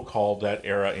of people called that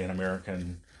era in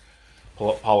American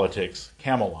politics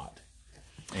Camelot.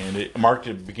 And it marked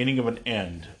the beginning of an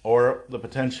end, or the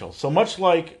potential. So much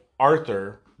like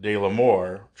Arthur de la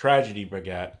Mort, tragedy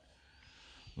begat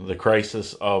the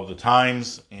crisis of the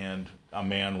times, and a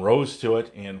man rose to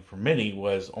it, and for many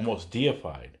was almost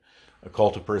deified. A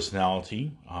cult of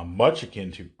personality, much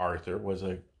akin to Arthur, was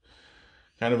a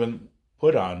kind of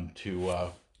put on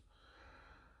to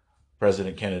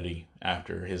President Kennedy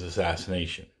after his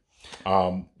assassination,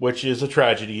 which is a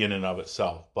tragedy in and of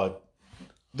itself, but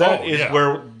that is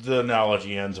where the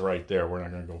analogy ends right there. We're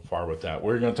not going to go far with that.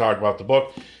 We're going to talk about the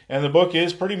book. And the book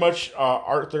is pretty much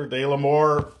Arthur de la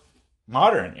Mort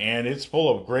modern. And it's full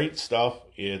of great stuff.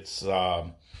 It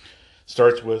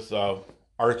starts with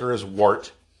Arthur as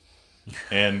Wart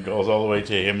and goes all the way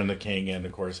to him and the king. And,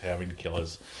 of course, having to kill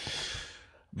his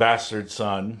bastard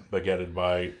son, begetted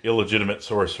by illegitimate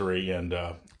sorcery and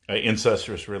an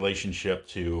incestuous relationship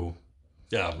to...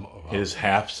 his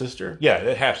half-sister?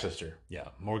 Yeah, half-sister. Yeah,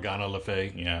 Morgana Le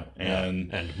Fay. Yeah, and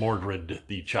Mordred,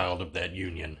 the child of that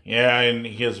union. Yeah, and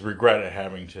his regret at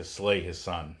having to slay his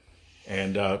son.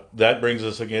 And that brings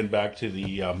us again back to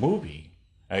the movie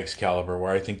Excalibur,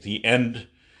 where I think the end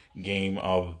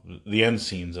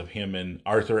scenes of him and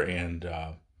Arthur and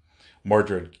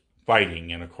Mordred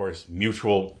fighting, and of course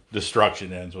mutual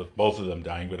destruction ends with both of them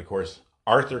dying. But of course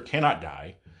Arthur cannot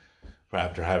die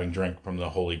after having drank from the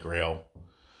Holy Grail,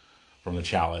 from the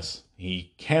chalice.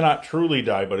 He cannot truly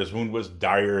die, but his wound was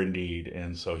dire indeed,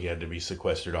 and so he had to be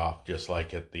sequestered off, just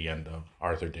like at the end of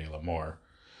Arthur de la Mort,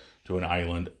 to an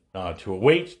island to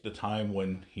await the time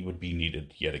when he would be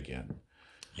needed yet again.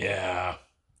 Yeah.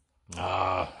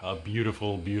 A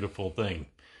beautiful, beautiful thing.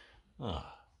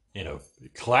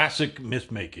 Classic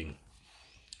myth making.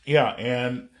 Yeah,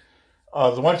 and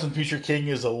the Once and Future King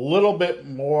is a little bit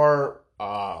more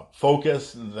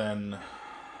focused than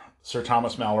Sir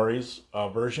Thomas Mallory's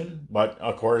version, but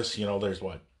of course, there's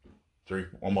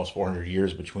almost 400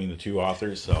 years between the two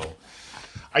authors, so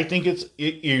I think it's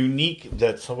unique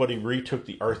that somebody retook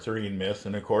the Arthurian myth,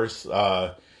 and of course,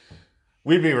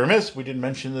 we'd be remiss if we didn't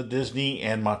mention the Disney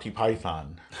and Monty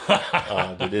Python,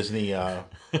 the Disney,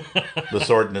 the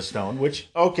Sword and the Stone. Which,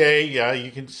 okay, yeah,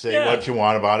 you can say what you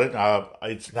want about it.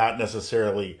 It's not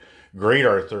necessarily great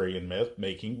Arthurian myth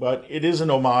making, but it is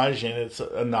an homage and it's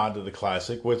a nod to the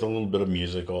classic with a little bit of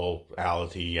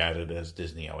musicality added, as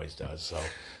Disney always does. So,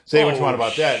 say what you want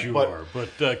about that. Sure,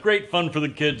 but great fun for the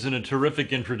kids and a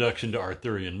terrific introduction to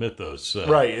Arthurian mythos.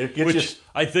 Right,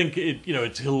 I think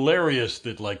it's hilarious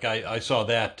that I saw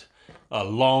that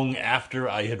long after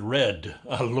I had read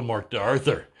Le Morte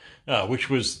d'Arthur, which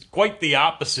was quite the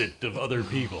opposite of other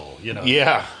people.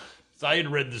 Yeah. So I had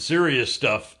read the serious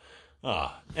stuff.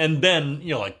 And then,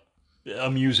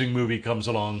 amusing movie comes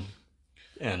along,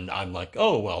 and I'm like,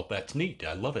 oh, well, that's neat.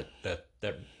 I love it.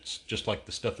 That's just like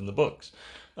the stuff in the books.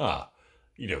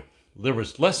 There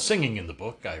was less singing in the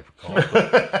book, I recall.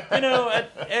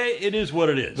 But, it is what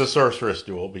it is. The sorceress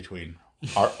duel between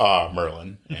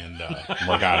Merlin and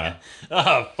Morgana.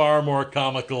 Far more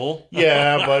comical.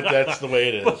 Yeah, but that's the way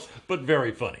it is. But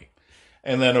very funny.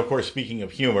 And then, of course, speaking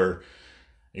of humor,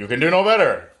 you can do no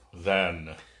better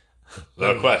than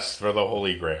The Quest for the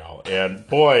Holy Grail. And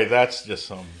boy, that's just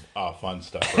some fun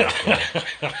stuff right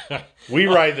there. We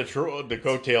ride the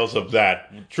coattails of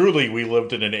that. Truly, we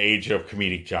lived in an age of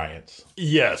comedic giants.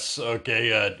 Yes,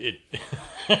 okay.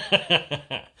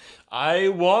 I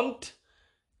want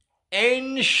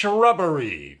a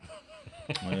shrubbery.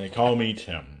 And they call me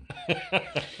Tim.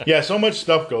 Yeah, so much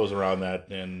stuff goes around that,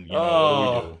 and what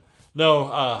do we do?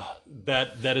 No,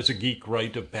 that is a geek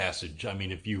rite of passage. I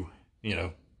mean, if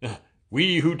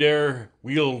we who dare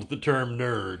wield the term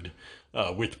nerd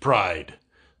with pride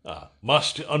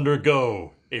must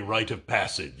undergo a rite of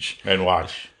passage. And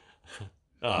watch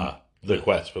The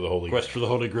Quest for the Holy Quest for the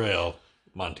Holy Grail,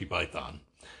 Monty Python.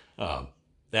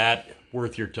 That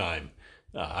worth your time.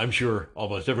 I'm sure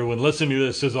almost everyone listening to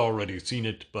this has already seen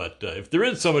it, but if there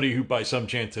is somebody who by some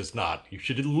chance has not, you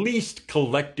should at least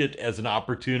collect it as an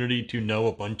opportunity to know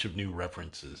a bunch of new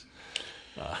references.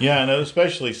 Yeah, and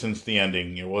especially since the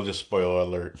ending, we'll just spoiler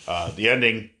alert, the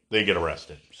ending, they get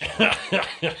arrested.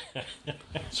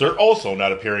 So they're also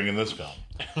not appearing in this film.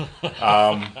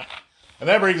 And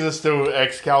that brings us to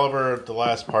Excalibur. The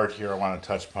last part here I want to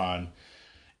touch upon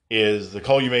is the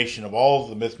culmination of all of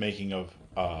the myth-making of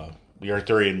the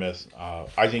Arthurian myth.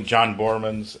 I think John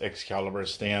Borman's Excalibur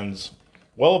stands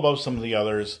well above some of the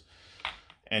others.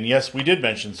 And yes, we did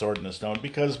mention Sword in the Stone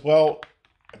because, well,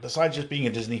 besides just being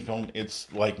a Disney film,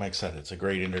 it's, like Mike said, it's a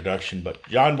great introduction. But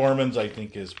John Borman's, I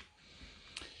think,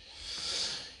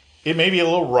 it may be a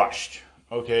little rushed,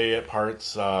 okay, at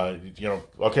parts.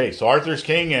 Okay, so Arthur's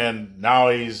king, and now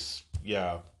there's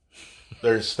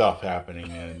stuff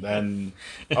happening. And then,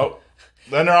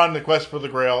 then they're on the quest for the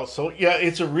Grail. So, yeah,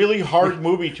 it's a really hard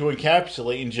movie to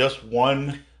encapsulate in just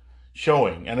one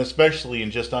showing, and especially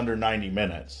in just under 90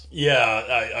 minutes.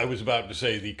 Yeah, I was about to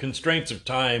say, the constraints of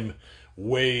time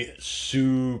weigh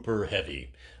super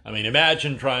heavy. I mean,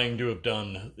 imagine trying to have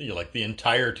done the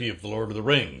entirety of The Lord of the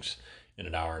Rings in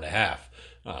an hour and a half.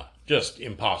 Just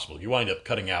impossible. You wind up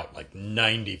cutting out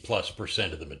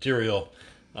 90+% of the material,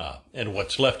 and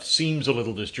what's left seems a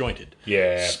little disjointed.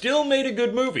 Yeah. Still made a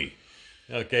good movie.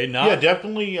 Okay, yeah,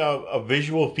 definitely a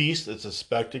visual feast. It's a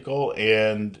spectacle,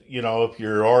 and if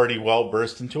you're already well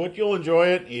versed into it, you'll enjoy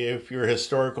it. If you're a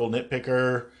historical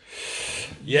nitpicker,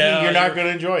 you're not going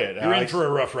to enjoy it. You're in for a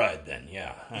rough ride, then.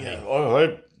 Yeah.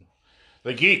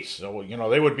 The geeks, so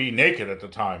they would be naked at the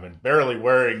time and barely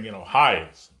wearing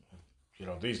hides.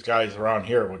 These guys around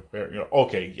here would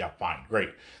okay, yeah, fine,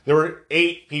 great. There were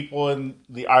 8 people in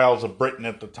the Isles of Britain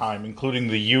at the time, including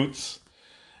the Utes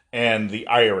and the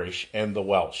Irish and the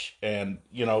Welsh. And,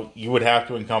 you would have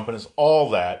to encompass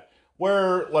all that.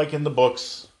 Where, like in the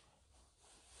books,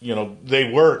 they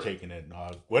were taken in.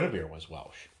 Guinevere was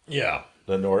Welsh. Yeah.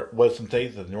 Wasn't they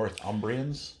the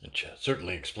Northumbrians? Which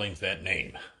certainly explains that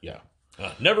name. Yeah.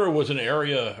 Never was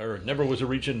a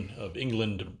region of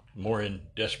England more in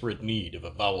desperate need of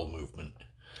a bowel movement.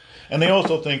 And they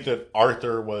also think that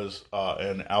Arthur was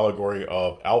an allegory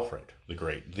of Alfred the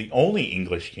Great, the only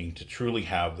English king to truly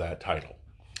have that title.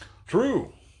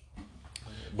 True.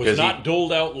 Was not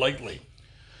doled out lightly.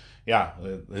 Yeah,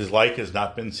 his like has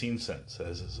not been seen since,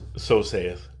 as so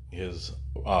saith his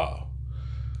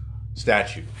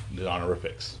statue, the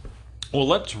honorifics. Well,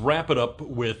 let's wrap it up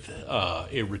with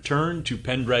a return to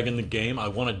Pendragon the game. I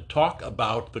want to talk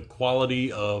about the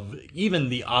quality of even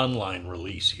the online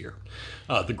release here,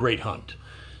 The Great Hunt.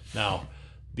 Now,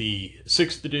 the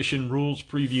 6th edition rules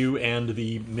preview and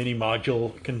the mini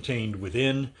module contained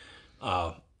within.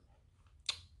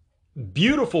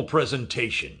 Beautiful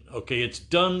presentation. Okay, it's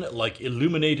done like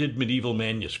illuminated medieval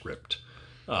manuscript,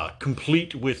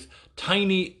 complete with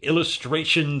tiny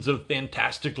illustrations of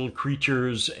fantastical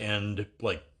creatures and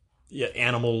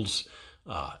animals,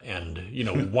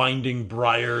 and winding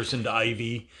briars and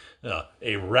ivy,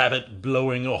 a rabbit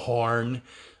blowing a horn.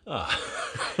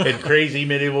 And crazy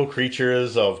medieval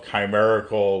creatures of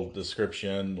chimerical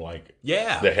description, like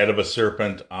the head of a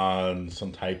serpent on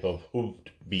some type of hoofed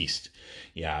beast.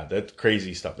 Yeah, that's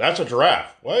crazy stuff. That's a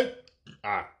giraffe. What?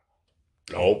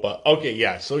 No, but okay,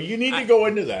 yeah. So you need to go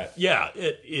into that. Yeah,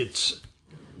 it's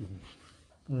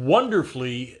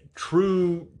wonderfully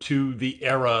true to the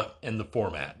era and the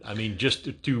format. I mean, just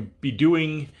to be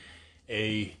doing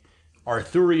a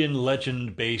Arthurian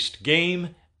legend-based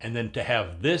game and then to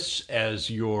have this as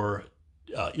your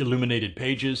illuminated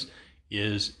pages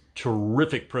is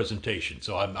terrific presentation.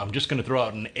 So I'm just going to throw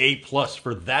out an A+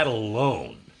 for that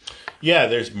alone. Yeah,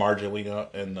 there's Marginalia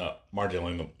and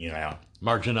Marginalia.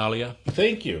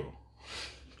 Thank you.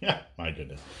 Yeah, my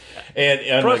goodness.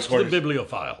 And trust the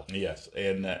bibliophile. Yes,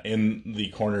 and in the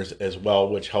corners as well,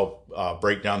 which help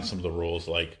break down some of the rules,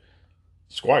 like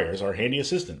squires are handy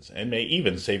assistants and may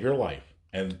even save your life,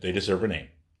 and they deserve a name.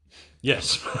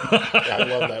 Yes. I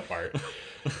love that part.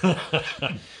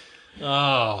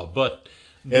 But...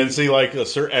 And see, like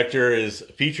Sir Ector is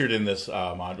featured in this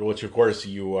module, which of course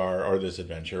you are, or this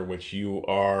adventure, which you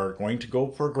are going to go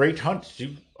for a great hunt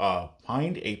to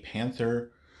find a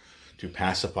panther to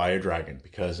pacify a dragon.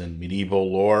 Because in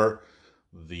medieval lore,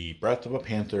 the breath of a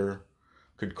panther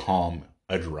could calm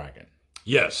a dragon.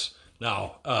 Yes.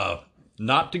 Now,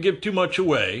 not to give too much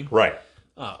away. Right.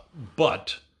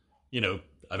 But,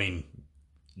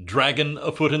 dragon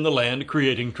afoot in the land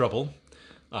creating trouble.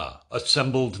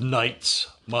 Assembled knights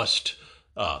must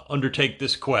undertake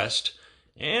this quest,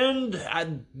 and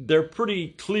they're pretty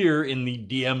clear in the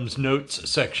DM's notes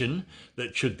section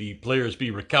that should the players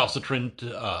be recalcitrant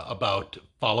about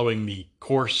following the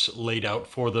course laid out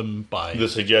for them by... The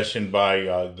suggestion by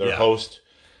their host,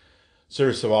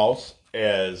 Sir Savals,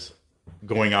 as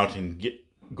going out and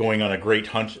going on a great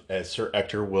hunt, as Sir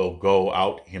Ector will go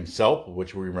out himself,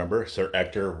 which we remember Sir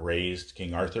Ector raised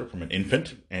King Arthur from an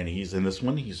infant, and he's in this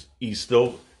one. He's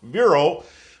still virile,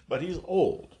 but he's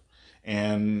old,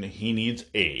 and he needs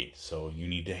aid, so you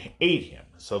need to aid him.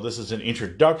 So this is an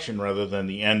introduction rather than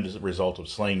the end result of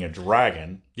slaying a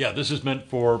dragon. Yeah, this is meant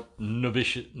for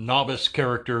novice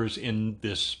characters in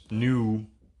this new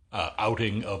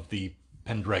outing of the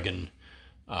Pendragon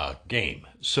game.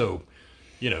 So...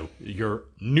 your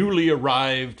newly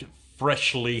arrived,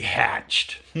 freshly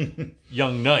hatched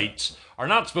young knights are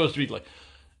not supposed to be like,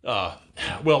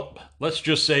 let's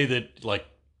just say that,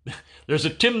 there's a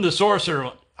Tim the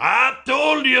Sorcerer. I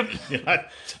told you.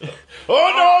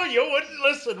 Oh, no, you wouldn't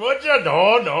listen, would you?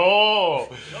 No.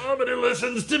 Nobody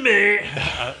listens to me.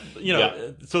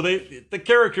 So the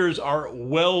characters are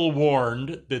well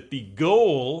warned that the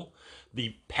goal,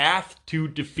 the path to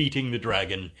defeating the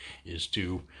dragon is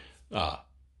to...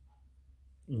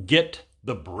 get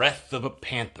the breath of a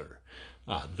panther,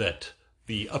 that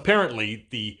apparently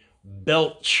the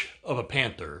belch of a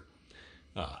panther,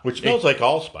 which smells like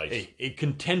allspice, a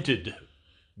contented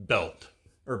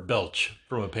belch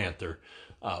from a panther,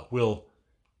 will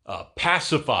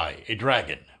pacify a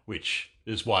dragon, which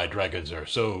is why dragons are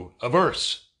so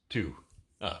averse to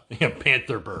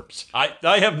panther burps.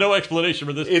 I have no explanation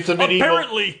for this. It's a medieval...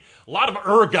 Apparently, a lot of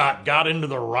ergot got into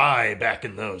the rye back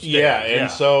in those days. Yeah,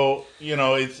 so,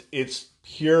 it's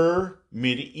pure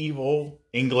medieval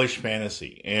English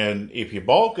fantasy. And if you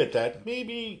balk at that,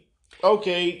 maybe,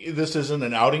 okay, this isn't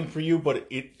an outing for you, but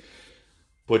it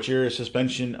put your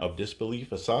suspension of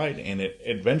disbelief aside and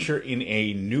adventure in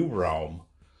a new realm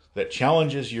that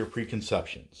challenges your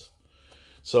preconceptions.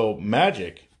 So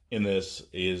magic in this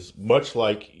is much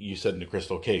like you said in the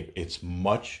Crystal Cave. It's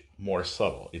much more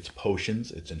subtle. It's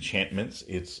potions, it's enchantments,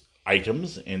 it's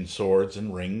items and swords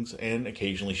and rings and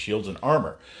occasionally shields and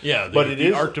armor. Yeah,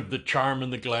 the art of the charm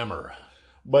and the glamour.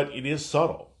 But it is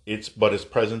subtle. But its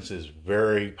presence is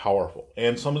very powerful.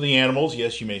 And some of the animals,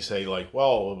 yes, you may say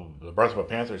the breath of a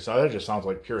panther, that just sounds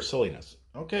like pure silliness.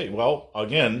 Okay, well,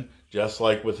 again, just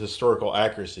like with historical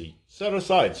accuracy, set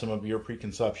aside some of your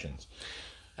preconceptions.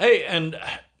 Hey, and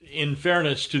in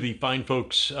fairness to the fine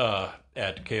folks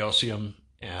at Chaosium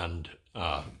and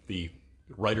the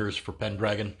writers for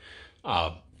Pendragon,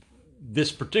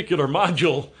 this particular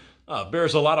module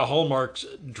bears a lot of hallmarks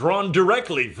drawn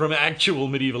directly from actual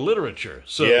medieval literature.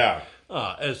 So, Yeah.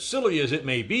 As silly as it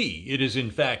may be, it is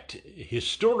in fact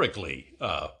historically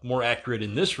more accurate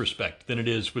in this respect than it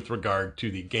is with regard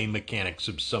to the game mechanics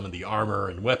of some of the armor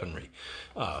and weaponry.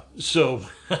 So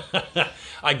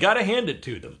I gotta hand it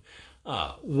to them.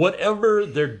 Whatever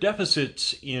their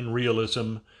deficits in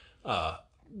realism,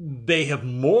 they have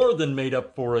more than made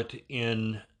up for it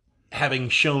in having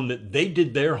shown that they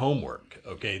did their homework.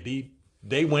 Okay,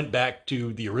 they went back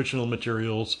to the original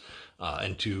materials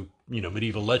and to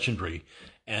medieval legendary,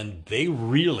 and they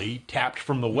really tapped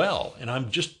from the well. And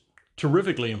I'm just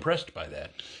terrifically impressed by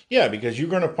that. Yeah, because you're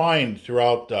going to find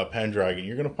throughout Pendragon,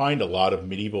 you're going to find a lot of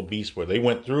medieval beasts where they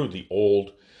went through the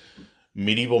old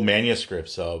medieval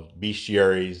manuscripts of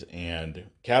bestiaries and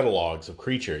catalogs of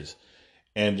creatures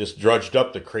and just drudged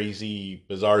up the crazy,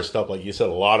 bizarre stuff. Like you said,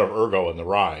 a lot of ergo in the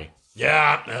rye.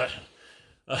 Yeah.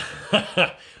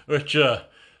 Which,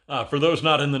 for those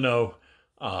not in the know,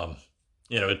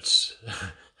 it's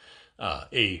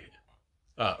a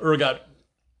ergot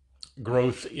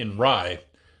growth in rye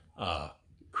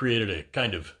created a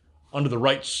kind of, under the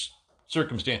right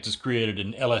circumstances, created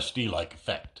an LSD-like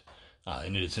effect.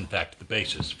 And it is, in fact, the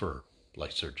basis for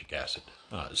lysergic acid.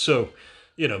 So,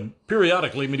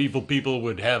 periodically medieval people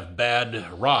would have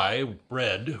bad rye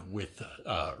bread with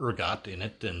ergot in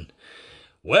it, and,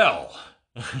 well,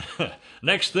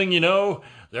 next thing you know,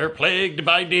 they're plagued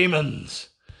by demons.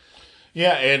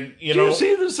 Yeah, and, Do you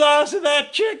see the size of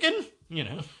that chicken?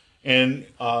 And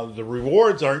the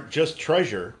rewards aren't just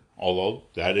treasure, although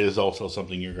that is also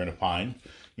something you're going to find.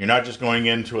 You're not just going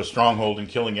into a stronghold and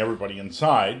killing everybody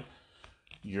inside.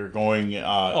 You're going...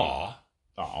 Oh,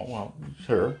 well,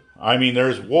 sure. I mean,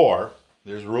 there's war.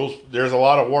 There's rules. There's a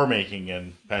lot of war making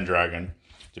in Pendragon,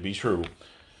 to be true.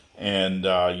 And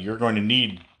you're going to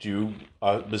need to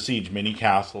besiege many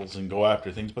castles and go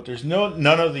after things. But there's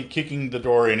none of the kicking the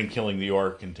door in and killing the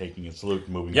orc and taking its loot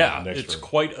and moving on to the next it's room.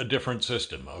 Quite a different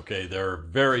system, okay? There are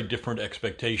very different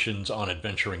expectations on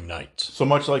adventuring knights. So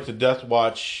much like the Death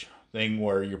Watch thing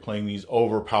where you're playing these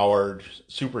overpowered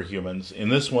superhumans. In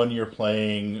this one, you're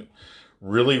playing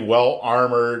really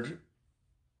well-armored,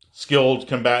 skilled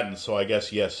combatants. So I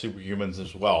guess, yes, superhumans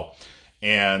as well.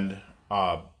 And,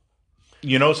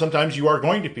 sometimes you are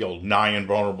going to feel nigh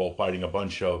invulnerable fighting a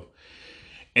bunch of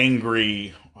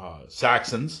angry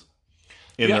Saxons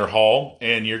in their hall.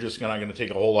 And you're just not going to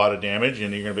take a whole lot of damage.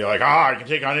 And you're going to be like, I can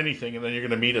take on anything. And then you're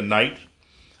going to meet a knight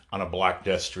on a black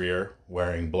destrier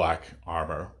wearing black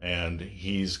armor. And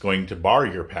he's going to bar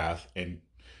your path. And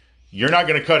you're not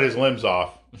going to cut his limbs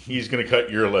off. He's going to cut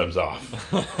your limbs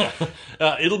off.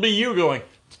 It'll be you going,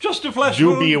 it's just a flesh Do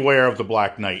wound. be aware of the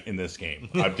Black Knight in this game.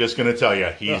 I'm just going to tell you,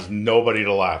 he's nobody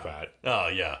to laugh at. Oh,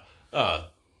 yeah.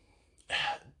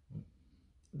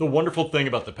 The wonderful thing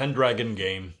about the Pendragon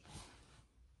game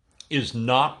is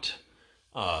not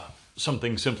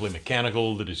something simply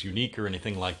mechanical that is unique or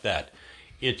anything like that.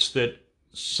 It's that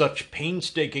such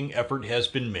painstaking effort has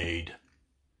been made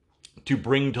to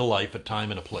bring to life a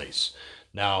time and a place.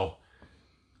 Now,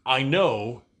 I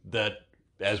know that,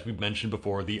 as we've mentioned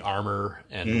before, the armor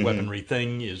and weaponry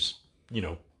thing is,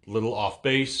 a little off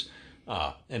base.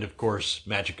 And of course,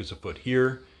 magic is afoot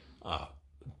here.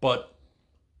 But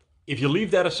if you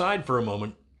leave that aside for a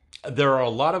moment, there are a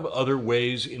lot of other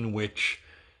ways in which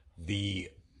the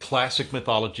classic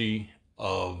mythology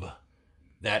of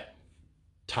that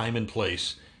time and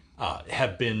place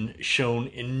have been shown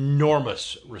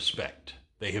enormous respect.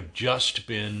 They have just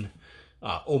been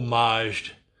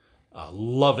homaged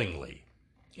lovingly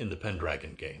in the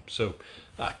Pendragon game. So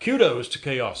kudos to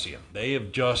Chaosium. They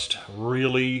have just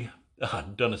really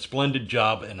done a splendid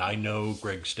job, and I know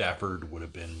Greg Stafford would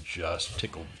have been just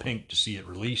tickled pink to see it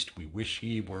released. We wish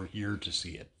he were here to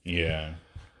see it. Yeah.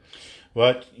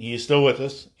 But he is still with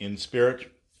us in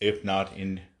spirit, if not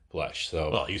in flesh. So,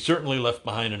 well, he certainly left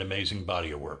behind an amazing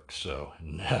body of work, so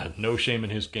no shame in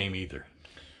his game either.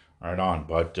 Right on.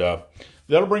 But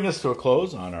that'll bring us to a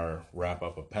close on our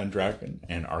wrap-up of Pendragon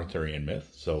and Arthurian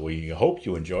myth. So we hope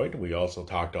you enjoyed. We also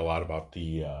talked a lot about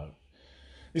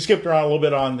we skipped around a little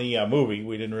bit on the movie.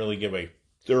 We didn't really give a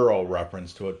thorough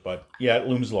reference to it, but yeah, it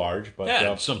looms large. But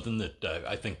it's something that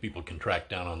I think people can track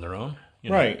down on their own.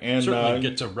 Right. And certainly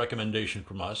gets a recommendation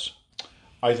from us.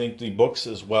 I think the books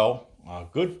as well.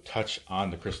 Good touch on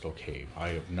the Crystal Cave. I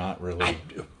have not really... I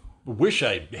wish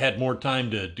I had more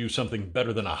time to do something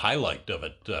better than a highlight of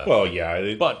it. Well,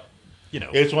 yeah. But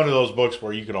It's one of those books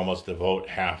where you could almost devote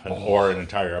half or an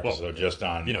entire episode just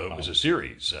on. It was a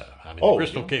series. The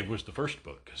Crystal Cave was the first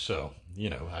book. So,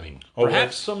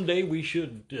 perhaps someday we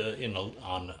should,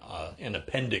 on an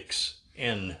appendix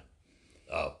N,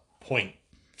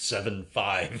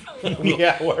 0.75.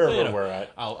 Yeah, wherever we're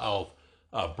at. I'll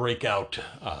break out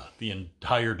the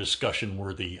entire discussion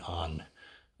worthy on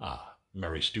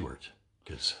Mary Stuart,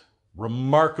 because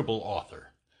remarkable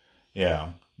author.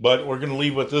 Yeah. But we're going to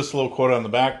leave with this little quote on the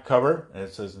back cover. And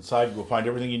it says, inside you will find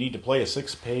everything you need to play a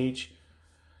 6-page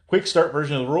quick start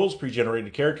version of the rules,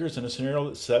 pre-generated characters, and a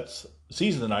scenario that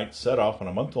sees the knight set off on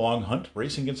a month-long hunt,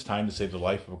 racing against time to save the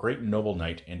life of a great and noble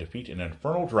knight and defeat an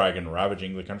infernal dragon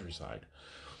ravaging the countryside.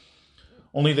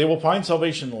 Only they will find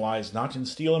salvation lies not in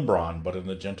steel and brawn, but in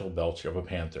the gentle belch of a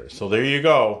panther. So there you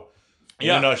go. In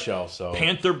a nutshell. So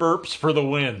Panther burps for the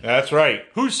win. That's right.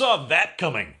 Who saw that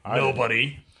coming?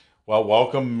 Nobody. Well,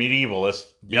 welcome medievalist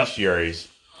bestiaries.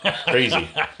 Crazy.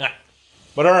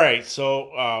 But all right,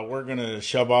 so we're going to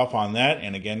shove off on that.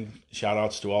 And again, shout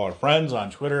outs to all our friends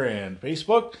on Twitter and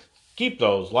Facebook. Keep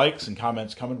those likes and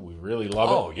comments coming. We really love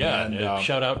it. Oh, yeah. And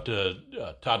shout out to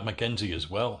Todd McKenzie as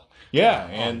well. Yeah.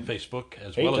 On Facebook,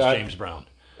 as well as James Brown.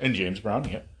 And James Brown,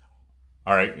 yeah.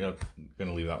 All right, going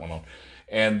to leave that one alone.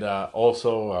 And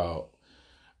also,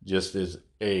 just as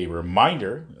a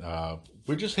reminder,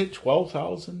 we just hit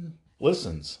 12,000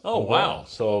 listens. Oh, wow.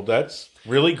 So that's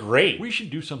really great. We should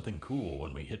do something cool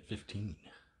when we hit 15.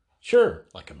 Sure.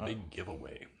 Like a big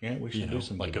giveaway. Yeah, we should do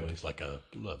some giveaways. Like a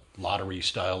lottery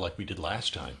style like we did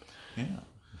last time. Yeah.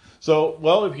 So,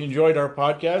 well, if you enjoyed our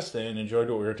podcast and enjoyed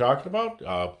what we were talking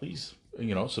about, please,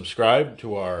 subscribe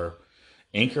to our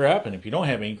Anchor app. And if you don't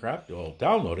have Anchor app, you'll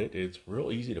download it. It's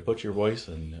real easy to put your voice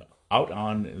out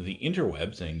on the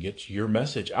interwebs and get your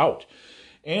message out.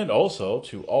 And also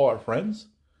to all our friends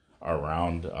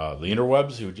around the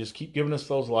interwebs who just keep giving us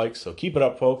those likes. So keep it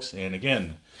up, folks. And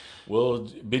again, we'll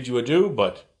bid you adieu,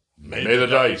 but may the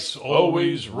dice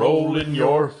always roll in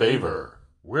your favor.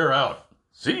 We're out.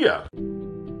 See ya.